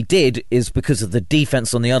that he did is because of the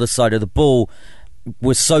defense on the other side of the ball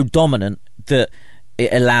was so dominant that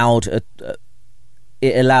it allowed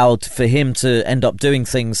for him to end up doing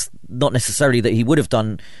things not necessarily that he would have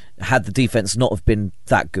done had the defense not have been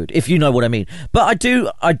that good, if you know what I mean. But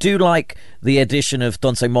I do like the addition of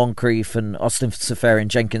Dante Moncrief and Austin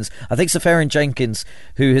Seferian-Jenkins. I think Seferian-Jenkins,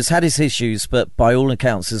 who has had his issues, but by all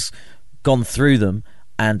accounts has gone through them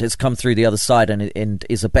and has come through the other side and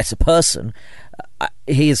is a better person.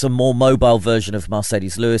 He is a more mobile version of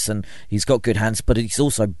Mercedes Lewis, and he's got good hands, but he's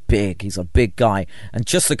also big. He's a big guy, and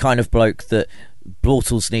just the kind of bloke that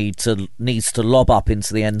Bortles needs to lob up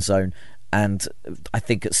into the end zone. And I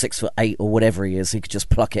think at 6'8" or whatever he is, he could just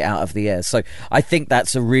pluck it out of the air. So I think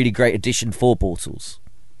that's a really great addition for Bortles.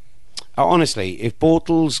 Honestly, if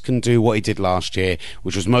Bortles can do what he did last year,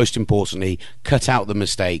 which was most importantly cut out the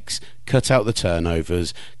mistakes, cut out the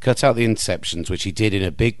turnovers, cut out the interceptions, which he did in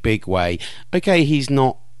a big way. Okay, he's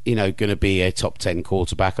not going to be a top 10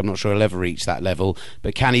 quarterback. I'm not sure he'll ever reach that level,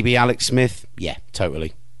 but can he be Alex Smith? Yeah,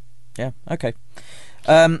 totally. Yeah, okay.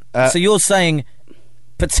 So you're saying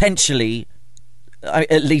potentially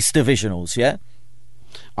at least divisionals, yeah?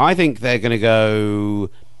 I think they're going to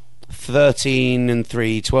go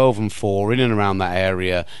 13-3, 12-4, in and around that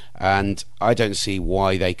area, and I don't see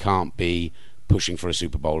why they can't be pushing for a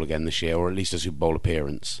Super Bowl again this year, or at least a Super Bowl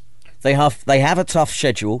appearance. They have a tough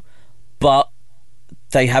schedule, but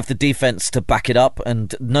they have the defense to back it up,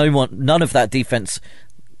 and none of that defense,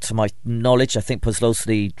 to my knowledge, I think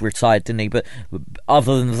Puslowski retired, didn't he? But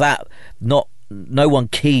other than that, no one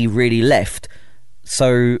key really left.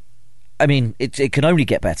 So, I mean, it can only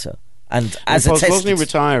get better. And as a test,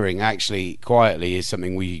 retiring actually quietly is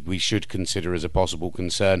something we should consider as a possible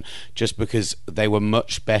concern, just because they were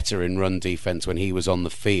much better in run defense when he was on the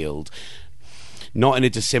field. Not in a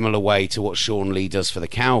dissimilar way to what Sean Lee does for the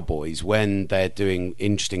Cowboys when they're doing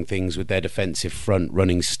interesting things with their defensive front,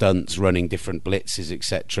 running stunts, running different blitzes,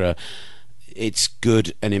 etc. It's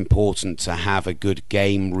good and important to have a good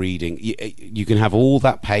game reading. You can have all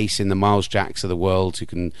that pace in the Miles Jacks of the world who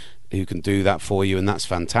can do that for you, and that's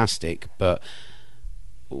fantastic. But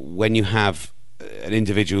when you have an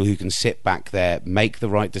individual who can sit back there, make the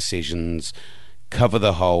right decisions, cover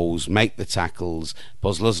the holes, make the tackles,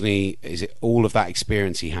 Bosluzny, all of that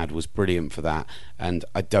experience he had was brilliant for that, and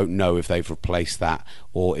I don't know if they've replaced that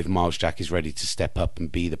or if Miles Jack is ready to step up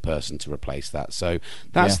and be the person to replace that. So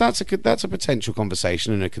that's a potential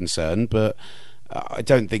conversation and a concern, but I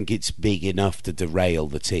don't think it's big enough to derail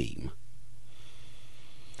the team.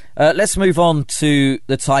 Let's move on to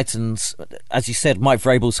the Titans. As you said, Mike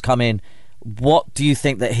Vrabel's come in. What do you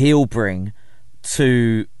think that he'll bring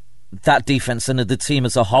to that defense and the team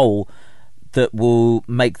as a whole that will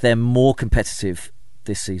make them more competitive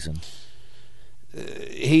this season?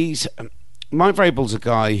 Mike Vrabel's a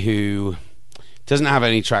guy who doesn't have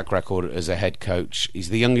any track record as a head coach. He's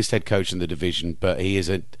the youngest head coach in the division, but he is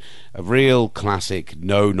a real classic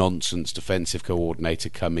no-nonsense defensive coordinator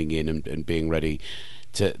coming in and being ready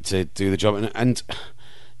to do the job. And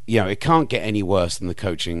you know, it can't get any worse than the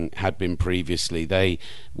coaching had been previously. They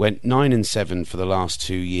went 9-7 for the last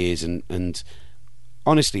 2 years, and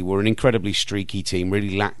honestly were an incredibly streaky team,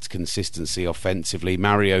 really lacked consistency offensively.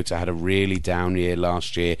 Mariota had a really down year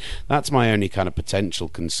last year. That's my only kind of potential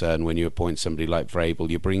concern when you appoint somebody like Vrabel.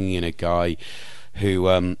 You're bringing in a guy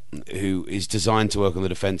who is designed to work on the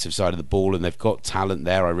defensive side of the ball, and they've got talent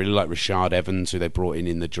there. I really like Rashard Evans, who they brought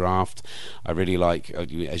in the draft. I really like,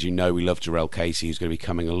 as you know, we love Jarrell Casey, who's going to be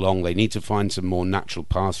coming along. They need to find some more natural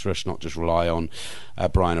pass rush, not just rely on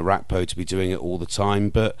Brian Arakpo to be doing it all the time.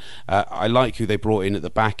 But I like who they brought in at the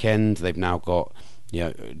back end. They've now got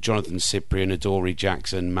Jonathan Cyprian, Adoree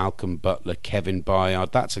Jackson, Malcolm Butler, Kevin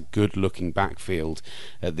Byard. That's a good looking backfield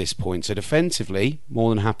at this point. So defensively, more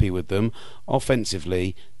than happy with them.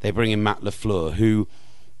 Offensively, they bring in Matt LaFleur, who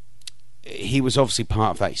he was obviously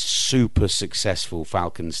part of that super successful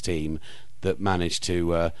Falcons team that managed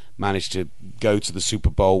to go to the Super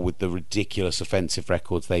Bowl with the ridiculous offensive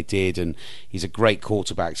records they did, and he's a great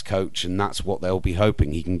quarterbacks coach, and that's what they'll be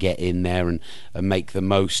hoping he can get in there and make the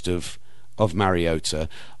most of Mariota.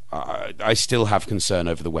 I still have concern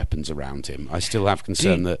over the weapons around him. I still have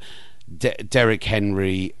concern that Derrick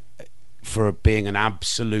Henry, for being an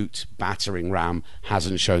absolute battering ram,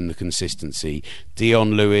 hasn't shown the consistency.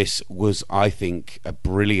 Dion Lewis was, I think, a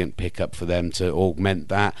brilliant pickup for them to augment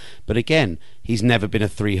that. But again, he's never been a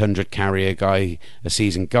 300 carrier guy, a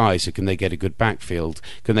season guy, so can they get a good backfield?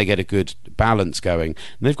 Can they get a good balance going?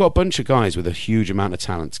 And they've got a bunch of guys with a huge amount of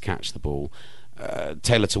talent to catch the ball.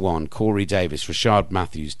 Taylor Tawan, Corey Davis, Rashard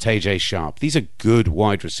Matthews, TJ Sharp. These are good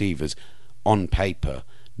wide receivers on paper.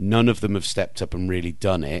 None of them have stepped up and really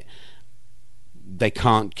done it. They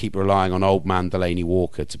can't keep relying on old man Delaney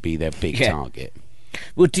Walker to be their big target.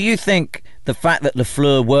 Well, do you think the fact that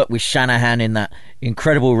LaFleur worked with Shanahan in that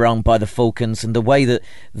incredible run by the Falcons, and the way that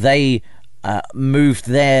they moved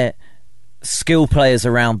their skill players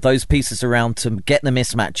around, those pieces around, to get the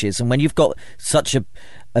mismatches, and when you've got such a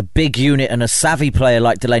big unit and a savvy player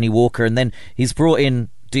like Delaney Walker, and then he's brought in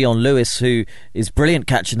Dion Lewis, who is brilliant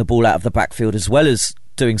catching the ball out of the backfield as well as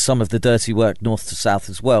doing some of the dirty work north to south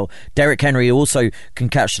as well. Derrick Henry also can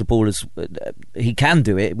catch the ball, as he can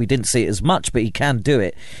do it. We didn't see it as much, but he can do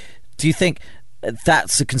it. Do you think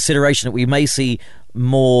that's a consideration, that we may see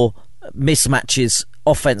more mismatches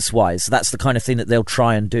offense-wise? That's the kind of thing that they'll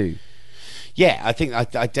try and do. Yeah,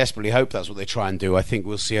 I desperately hope that's what they try and do. I think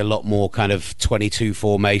we'll see a lot more kind of 22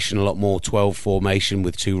 formation, a lot more 12 formation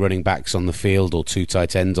with two running backs on the field, or two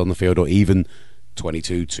tight ends on the field, or even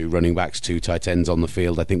 22, two running backs, two tight ends on the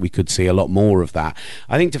field. I think we could see a lot more of that.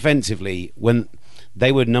 I think defensively, when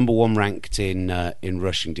they were number one ranked in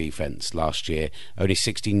rushing defense last year, only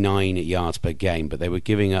 69 yards per game, but they were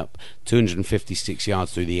giving up 256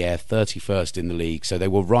 yards through the air, 31st in the league. So they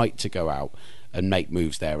were right to go out and make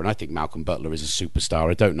moves there. And I think Malcolm Butler is a superstar.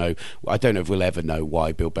 I don't know if we'll ever know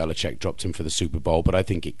why Bill Belichick dropped him for the Super Bowl, but I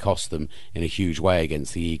think it cost them in a huge way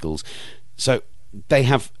against the Eagles. So they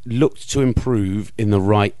have looked to improve in the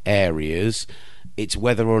right areas. It's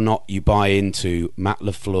whether or not you buy into Matt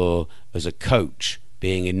LaFleur as a coach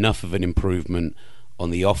being enough of an improvement on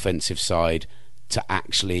the offensive side to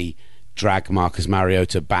actually drag Marcus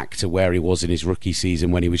Mariota back to where he was in his rookie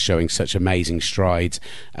season when he was showing such amazing strides,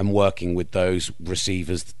 and working with those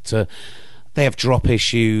receivers they have drop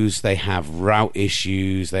issues, they have route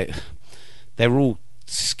issues, they're all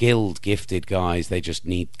skilled, gifted guys. They just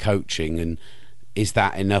need coaching, and is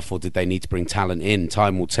that enough, or did they need to bring talent in?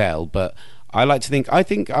 Time will tell, but I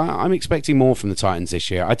think I'm expecting more from the Titans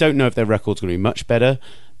this year. I don't know if their record's going to be much better,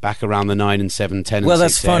 back around the 9-7, 10-6 Well,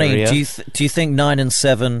 that's funny. area. Do you think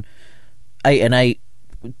 9-7, 8-8,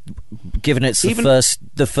 given it's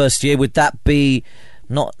the first year, would that be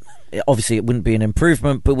not? Obviously, it wouldn't be an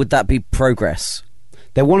improvement, but would that be progress?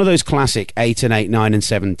 They're one of those classic 8-8,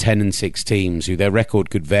 9-7, 10-6 teams who their record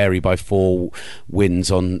could vary by 4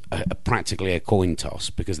 wins on practically a coin toss,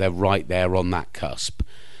 because they're right there on that cusp.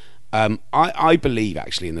 I believe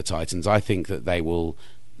actually in the Titans. I think that they will.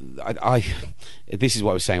 This is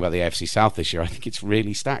what I was saying about the AFC South this year. I think it's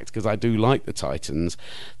really stacked, because I do like the Titans.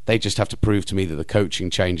 They just have to prove to me that the coaching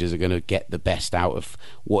changes are going to get the best out of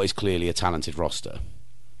what is clearly a talented roster.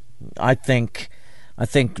 I think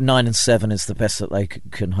 9-7 is the best that they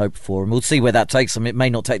can hope for, and we'll see where that takes them. It may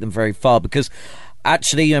not take them very far, because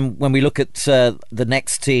actually, when we look at the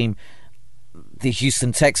next team, the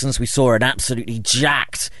Houston Texans, we saw an absolutely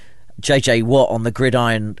jacked JJ Watt on the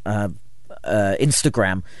Gridiron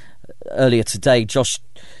Instagram earlier today. Josh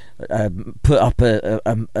put up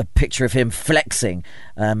a picture of him flexing.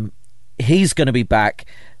 He's going to be back.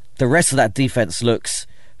 The rest of that defense looks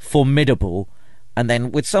formidable, and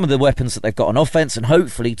then with some of the weapons that they've got on offense, and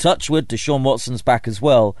hopefully, touchwood, Deshaun Watson's back as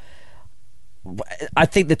well. I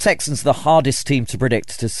think the Texans are the hardest team to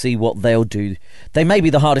predict, to see what they'll do. They may be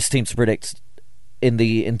the hardest team to predict in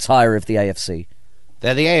the entire of the AFC.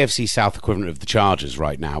 They're the AFC South equivalent of the Chargers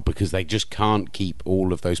right now, because they just can't keep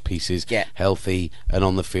all of those pieces healthy and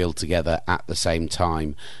on the field together at the same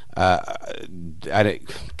time. And it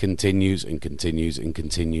continues and continues and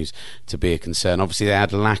continues to be a concern. Obviously, they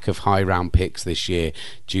had a lack of high-round picks this year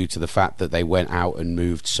due to the fact that they went out and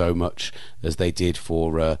moved so much as they did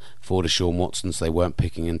for Deshaun Watson, so they weren't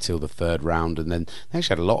picking until the 3rd round, and then they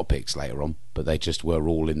actually had a lot of picks later on, but they just were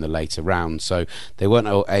all in the later rounds, so they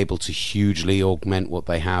weren't able to hugely augment what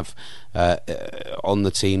they have on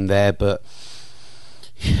the team there. But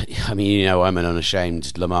I mean, I'm an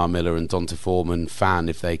unashamed Lamar Miller and Donta Foreman fan.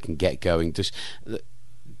 If they can get going,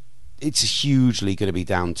 it's hugely going to be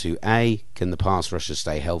down to can the pass rushers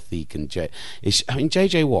stay healthy?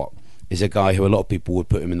 JJ Watt is a guy who a lot of people would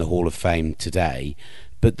put him in the Hall of Fame today,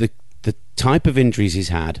 but the type of injuries he's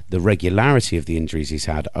had, the regularity of the injuries he's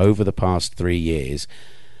had over the past 3 years,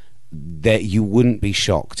 that you wouldn't be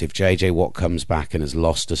shocked if JJ Watt comes back and has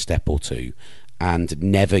lost a step or two and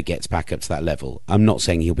never gets back up to that level. I'm not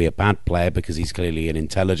saying he'll be a bad player, because he's clearly an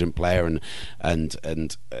intelligent player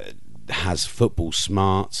and has football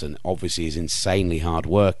smarts, and obviously is insanely hard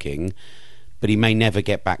working, but he may never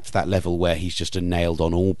get back to that level where he's just a nailed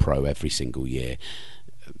on all-pro every single year.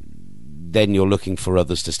 Then you're looking for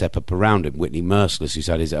others to step up around him. Whitney Merciless, who's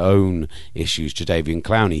had his own issues. Jadeveon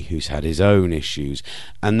Clowney, who's had his own issues.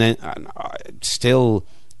 And then still,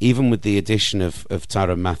 even with the addition of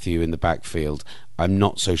Tyrann Mathieu in the backfield, I'm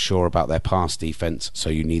not so sure about their pass defense, so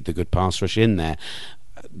you need the good pass rush in there.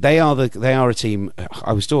 They are a team.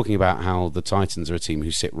 I was talking about how the Titans are a team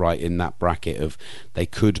who sit right in that bracket of, they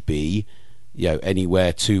could be,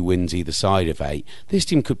 anywhere 2 wins either side of 8. This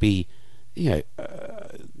team could be,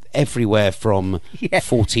 everywhere from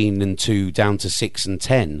 14-2 down to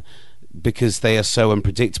 6-10, because they are so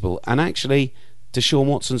unpredictable. And actually, Deshaun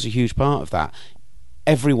Watson's a huge part of that.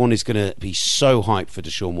 Everyone is going to be so hyped for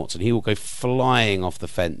Deshaun Watson. He will go flying off the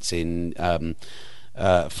fence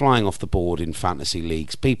flying off the board in fantasy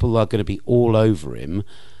leagues. People are going to be all over him.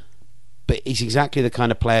 But he's exactly the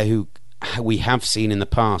kind of player who we have seen in the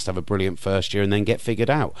past have a brilliant first year and then get figured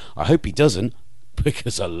out. I hope he doesn't,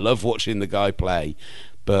 because I love watching the guy play.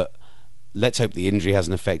 But let's hope the injury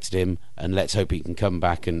hasn't affected him, and let's hope he can come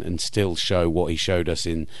back and still show what he showed us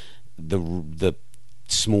in the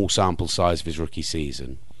small sample size of his rookie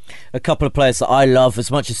season. A couple of players that I love,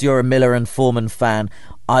 as much as you're a Miller and Foreman fan,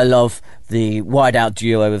 I love the wide-out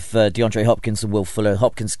duo of DeAndre Hopkins and Will Fuller.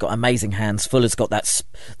 Hopkins got amazing hands. Fuller's got that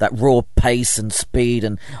raw pace and speed,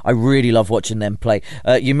 and I really love watching them play.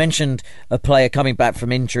 You mentioned a player coming back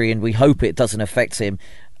from injury, and we hope it doesn't affect him.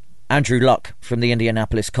 Andrew Luck from the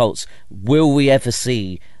Indianapolis Colts. Will we ever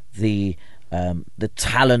see the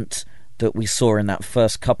talent that we saw in that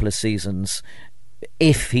first couple of seasons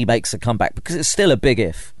if he makes a comeback? Because it's still a big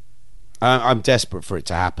if. I'm desperate for it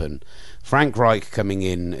to happen. Frank Reich coming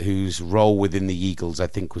in, whose role within the Eagles I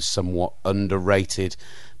think was somewhat underrated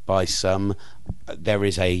by some. There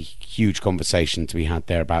is a huge conversation to be had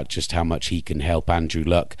there about just how much he can help Andrew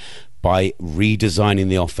Luck by redesigning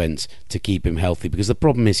the offense to keep him healthy, because the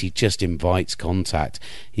problem is he just invites contact.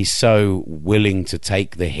 He's so willing to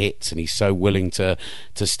take the hits, and he's so willing to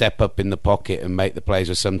step up in the pocket and make the plays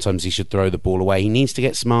where sometimes he should throw the ball away. He needs to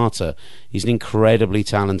get smarter. He's an incredibly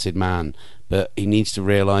talented man, but he needs to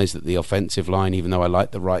realise that the offensive line, even though I like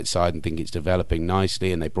the right side and think it's developing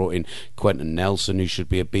nicely, and they brought in Quentin Nelson, who should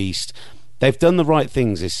be a beast, they've done the right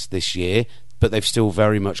things this year, but they've still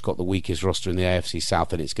very much got the weakest roster in the AFC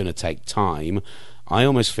South, and it's going to take time. I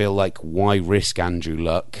almost feel like, why risk Andrew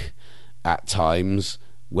Luck at times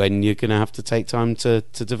when you're going to have to take time to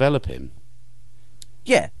develop him?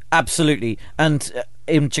 Yeah, absolutely. And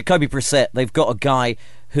in Jacoby Brissett, they've got a guy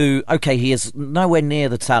who, okay, he is nowhere near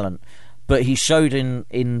the talent, but he showed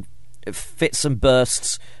in fits and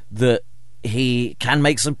bursts that he can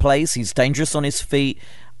make some plays. He's dangerous on his feet,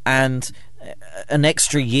 and an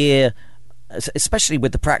extra year, especially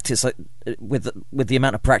with the practice, with the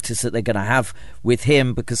amount of practice that they're going to have with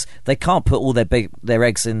him, because they can't put all their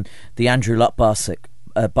eggs in the Andrew Luck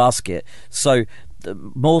basket. So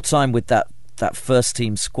more time with that first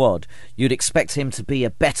team squad, you'd expect him to be a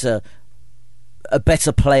better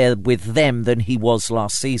player with them than he was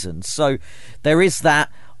last season. So there is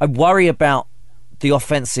that. I worry about the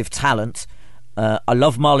offensive talent. I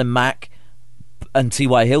love Marlon Mack and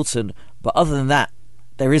T.Y. Hilton, but other than that,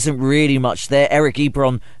 there isn't really much there. Eric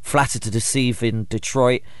Ebron flattered to deceive in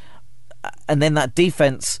Detroit. And then that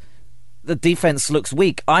defense, the defense looks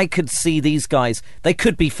weak. I could see these guys, they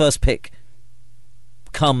could be first pick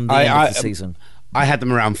come the end of the season. I had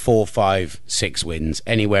them around 4, 5, 6 wins,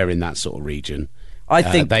 anywhere in that sort of region. I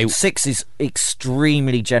think 6 is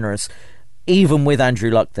extremely generous. Even with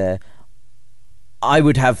Andrew Luck there, I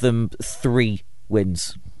would have them 3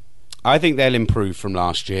 wins. I think they'll improve from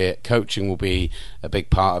last year. Coaching will be a big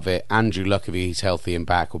part of it. Andrew Luck, if he's healthy and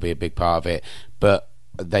back, will be a big part of it. But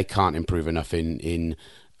they can't improve enough in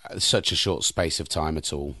such a short space of time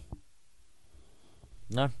at all.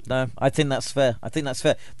 No, I think that's fair.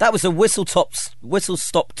 That was a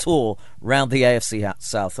whistle-stop tour round the AFC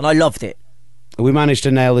South, and I loved it. We managed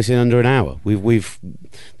to nail this in under an hour. This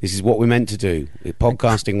is what we meant to do.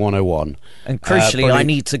 Podcasting 101. And crucially, I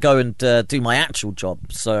need to go and do my actual job.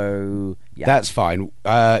 So, yeah. That's fine.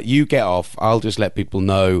 You get off. I'll just let people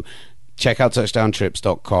know. Check out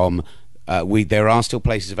touchdowntrips.com. There are still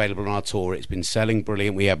places available on our tour. It's been selling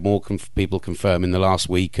brilliant. We had more people confirm in the last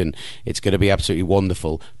week, and it's going to be absolutely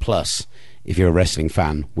wonderful. Plus, if you're a wrestling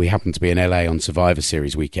fan, we happen to be in LA on Survivor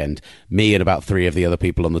Series weekend. Me and about 3 of the other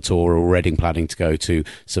people on the tour are already planning to go to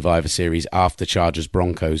Survivor Series after Chargers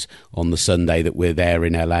Broncos on the Sunday that we're there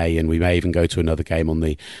in LA, and we may even go to another game on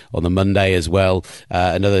the Monday as well,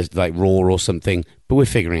 another like Raw or something. But we're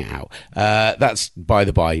figuring it out. That's by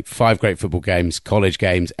the by. 5 great football games, college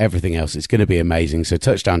games, everything else. It's going to be amazing. So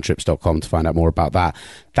touchdowntrips.com to find out more about that.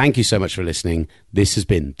 Thank you so much for listening. This has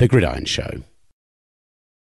been The Gridiron Show.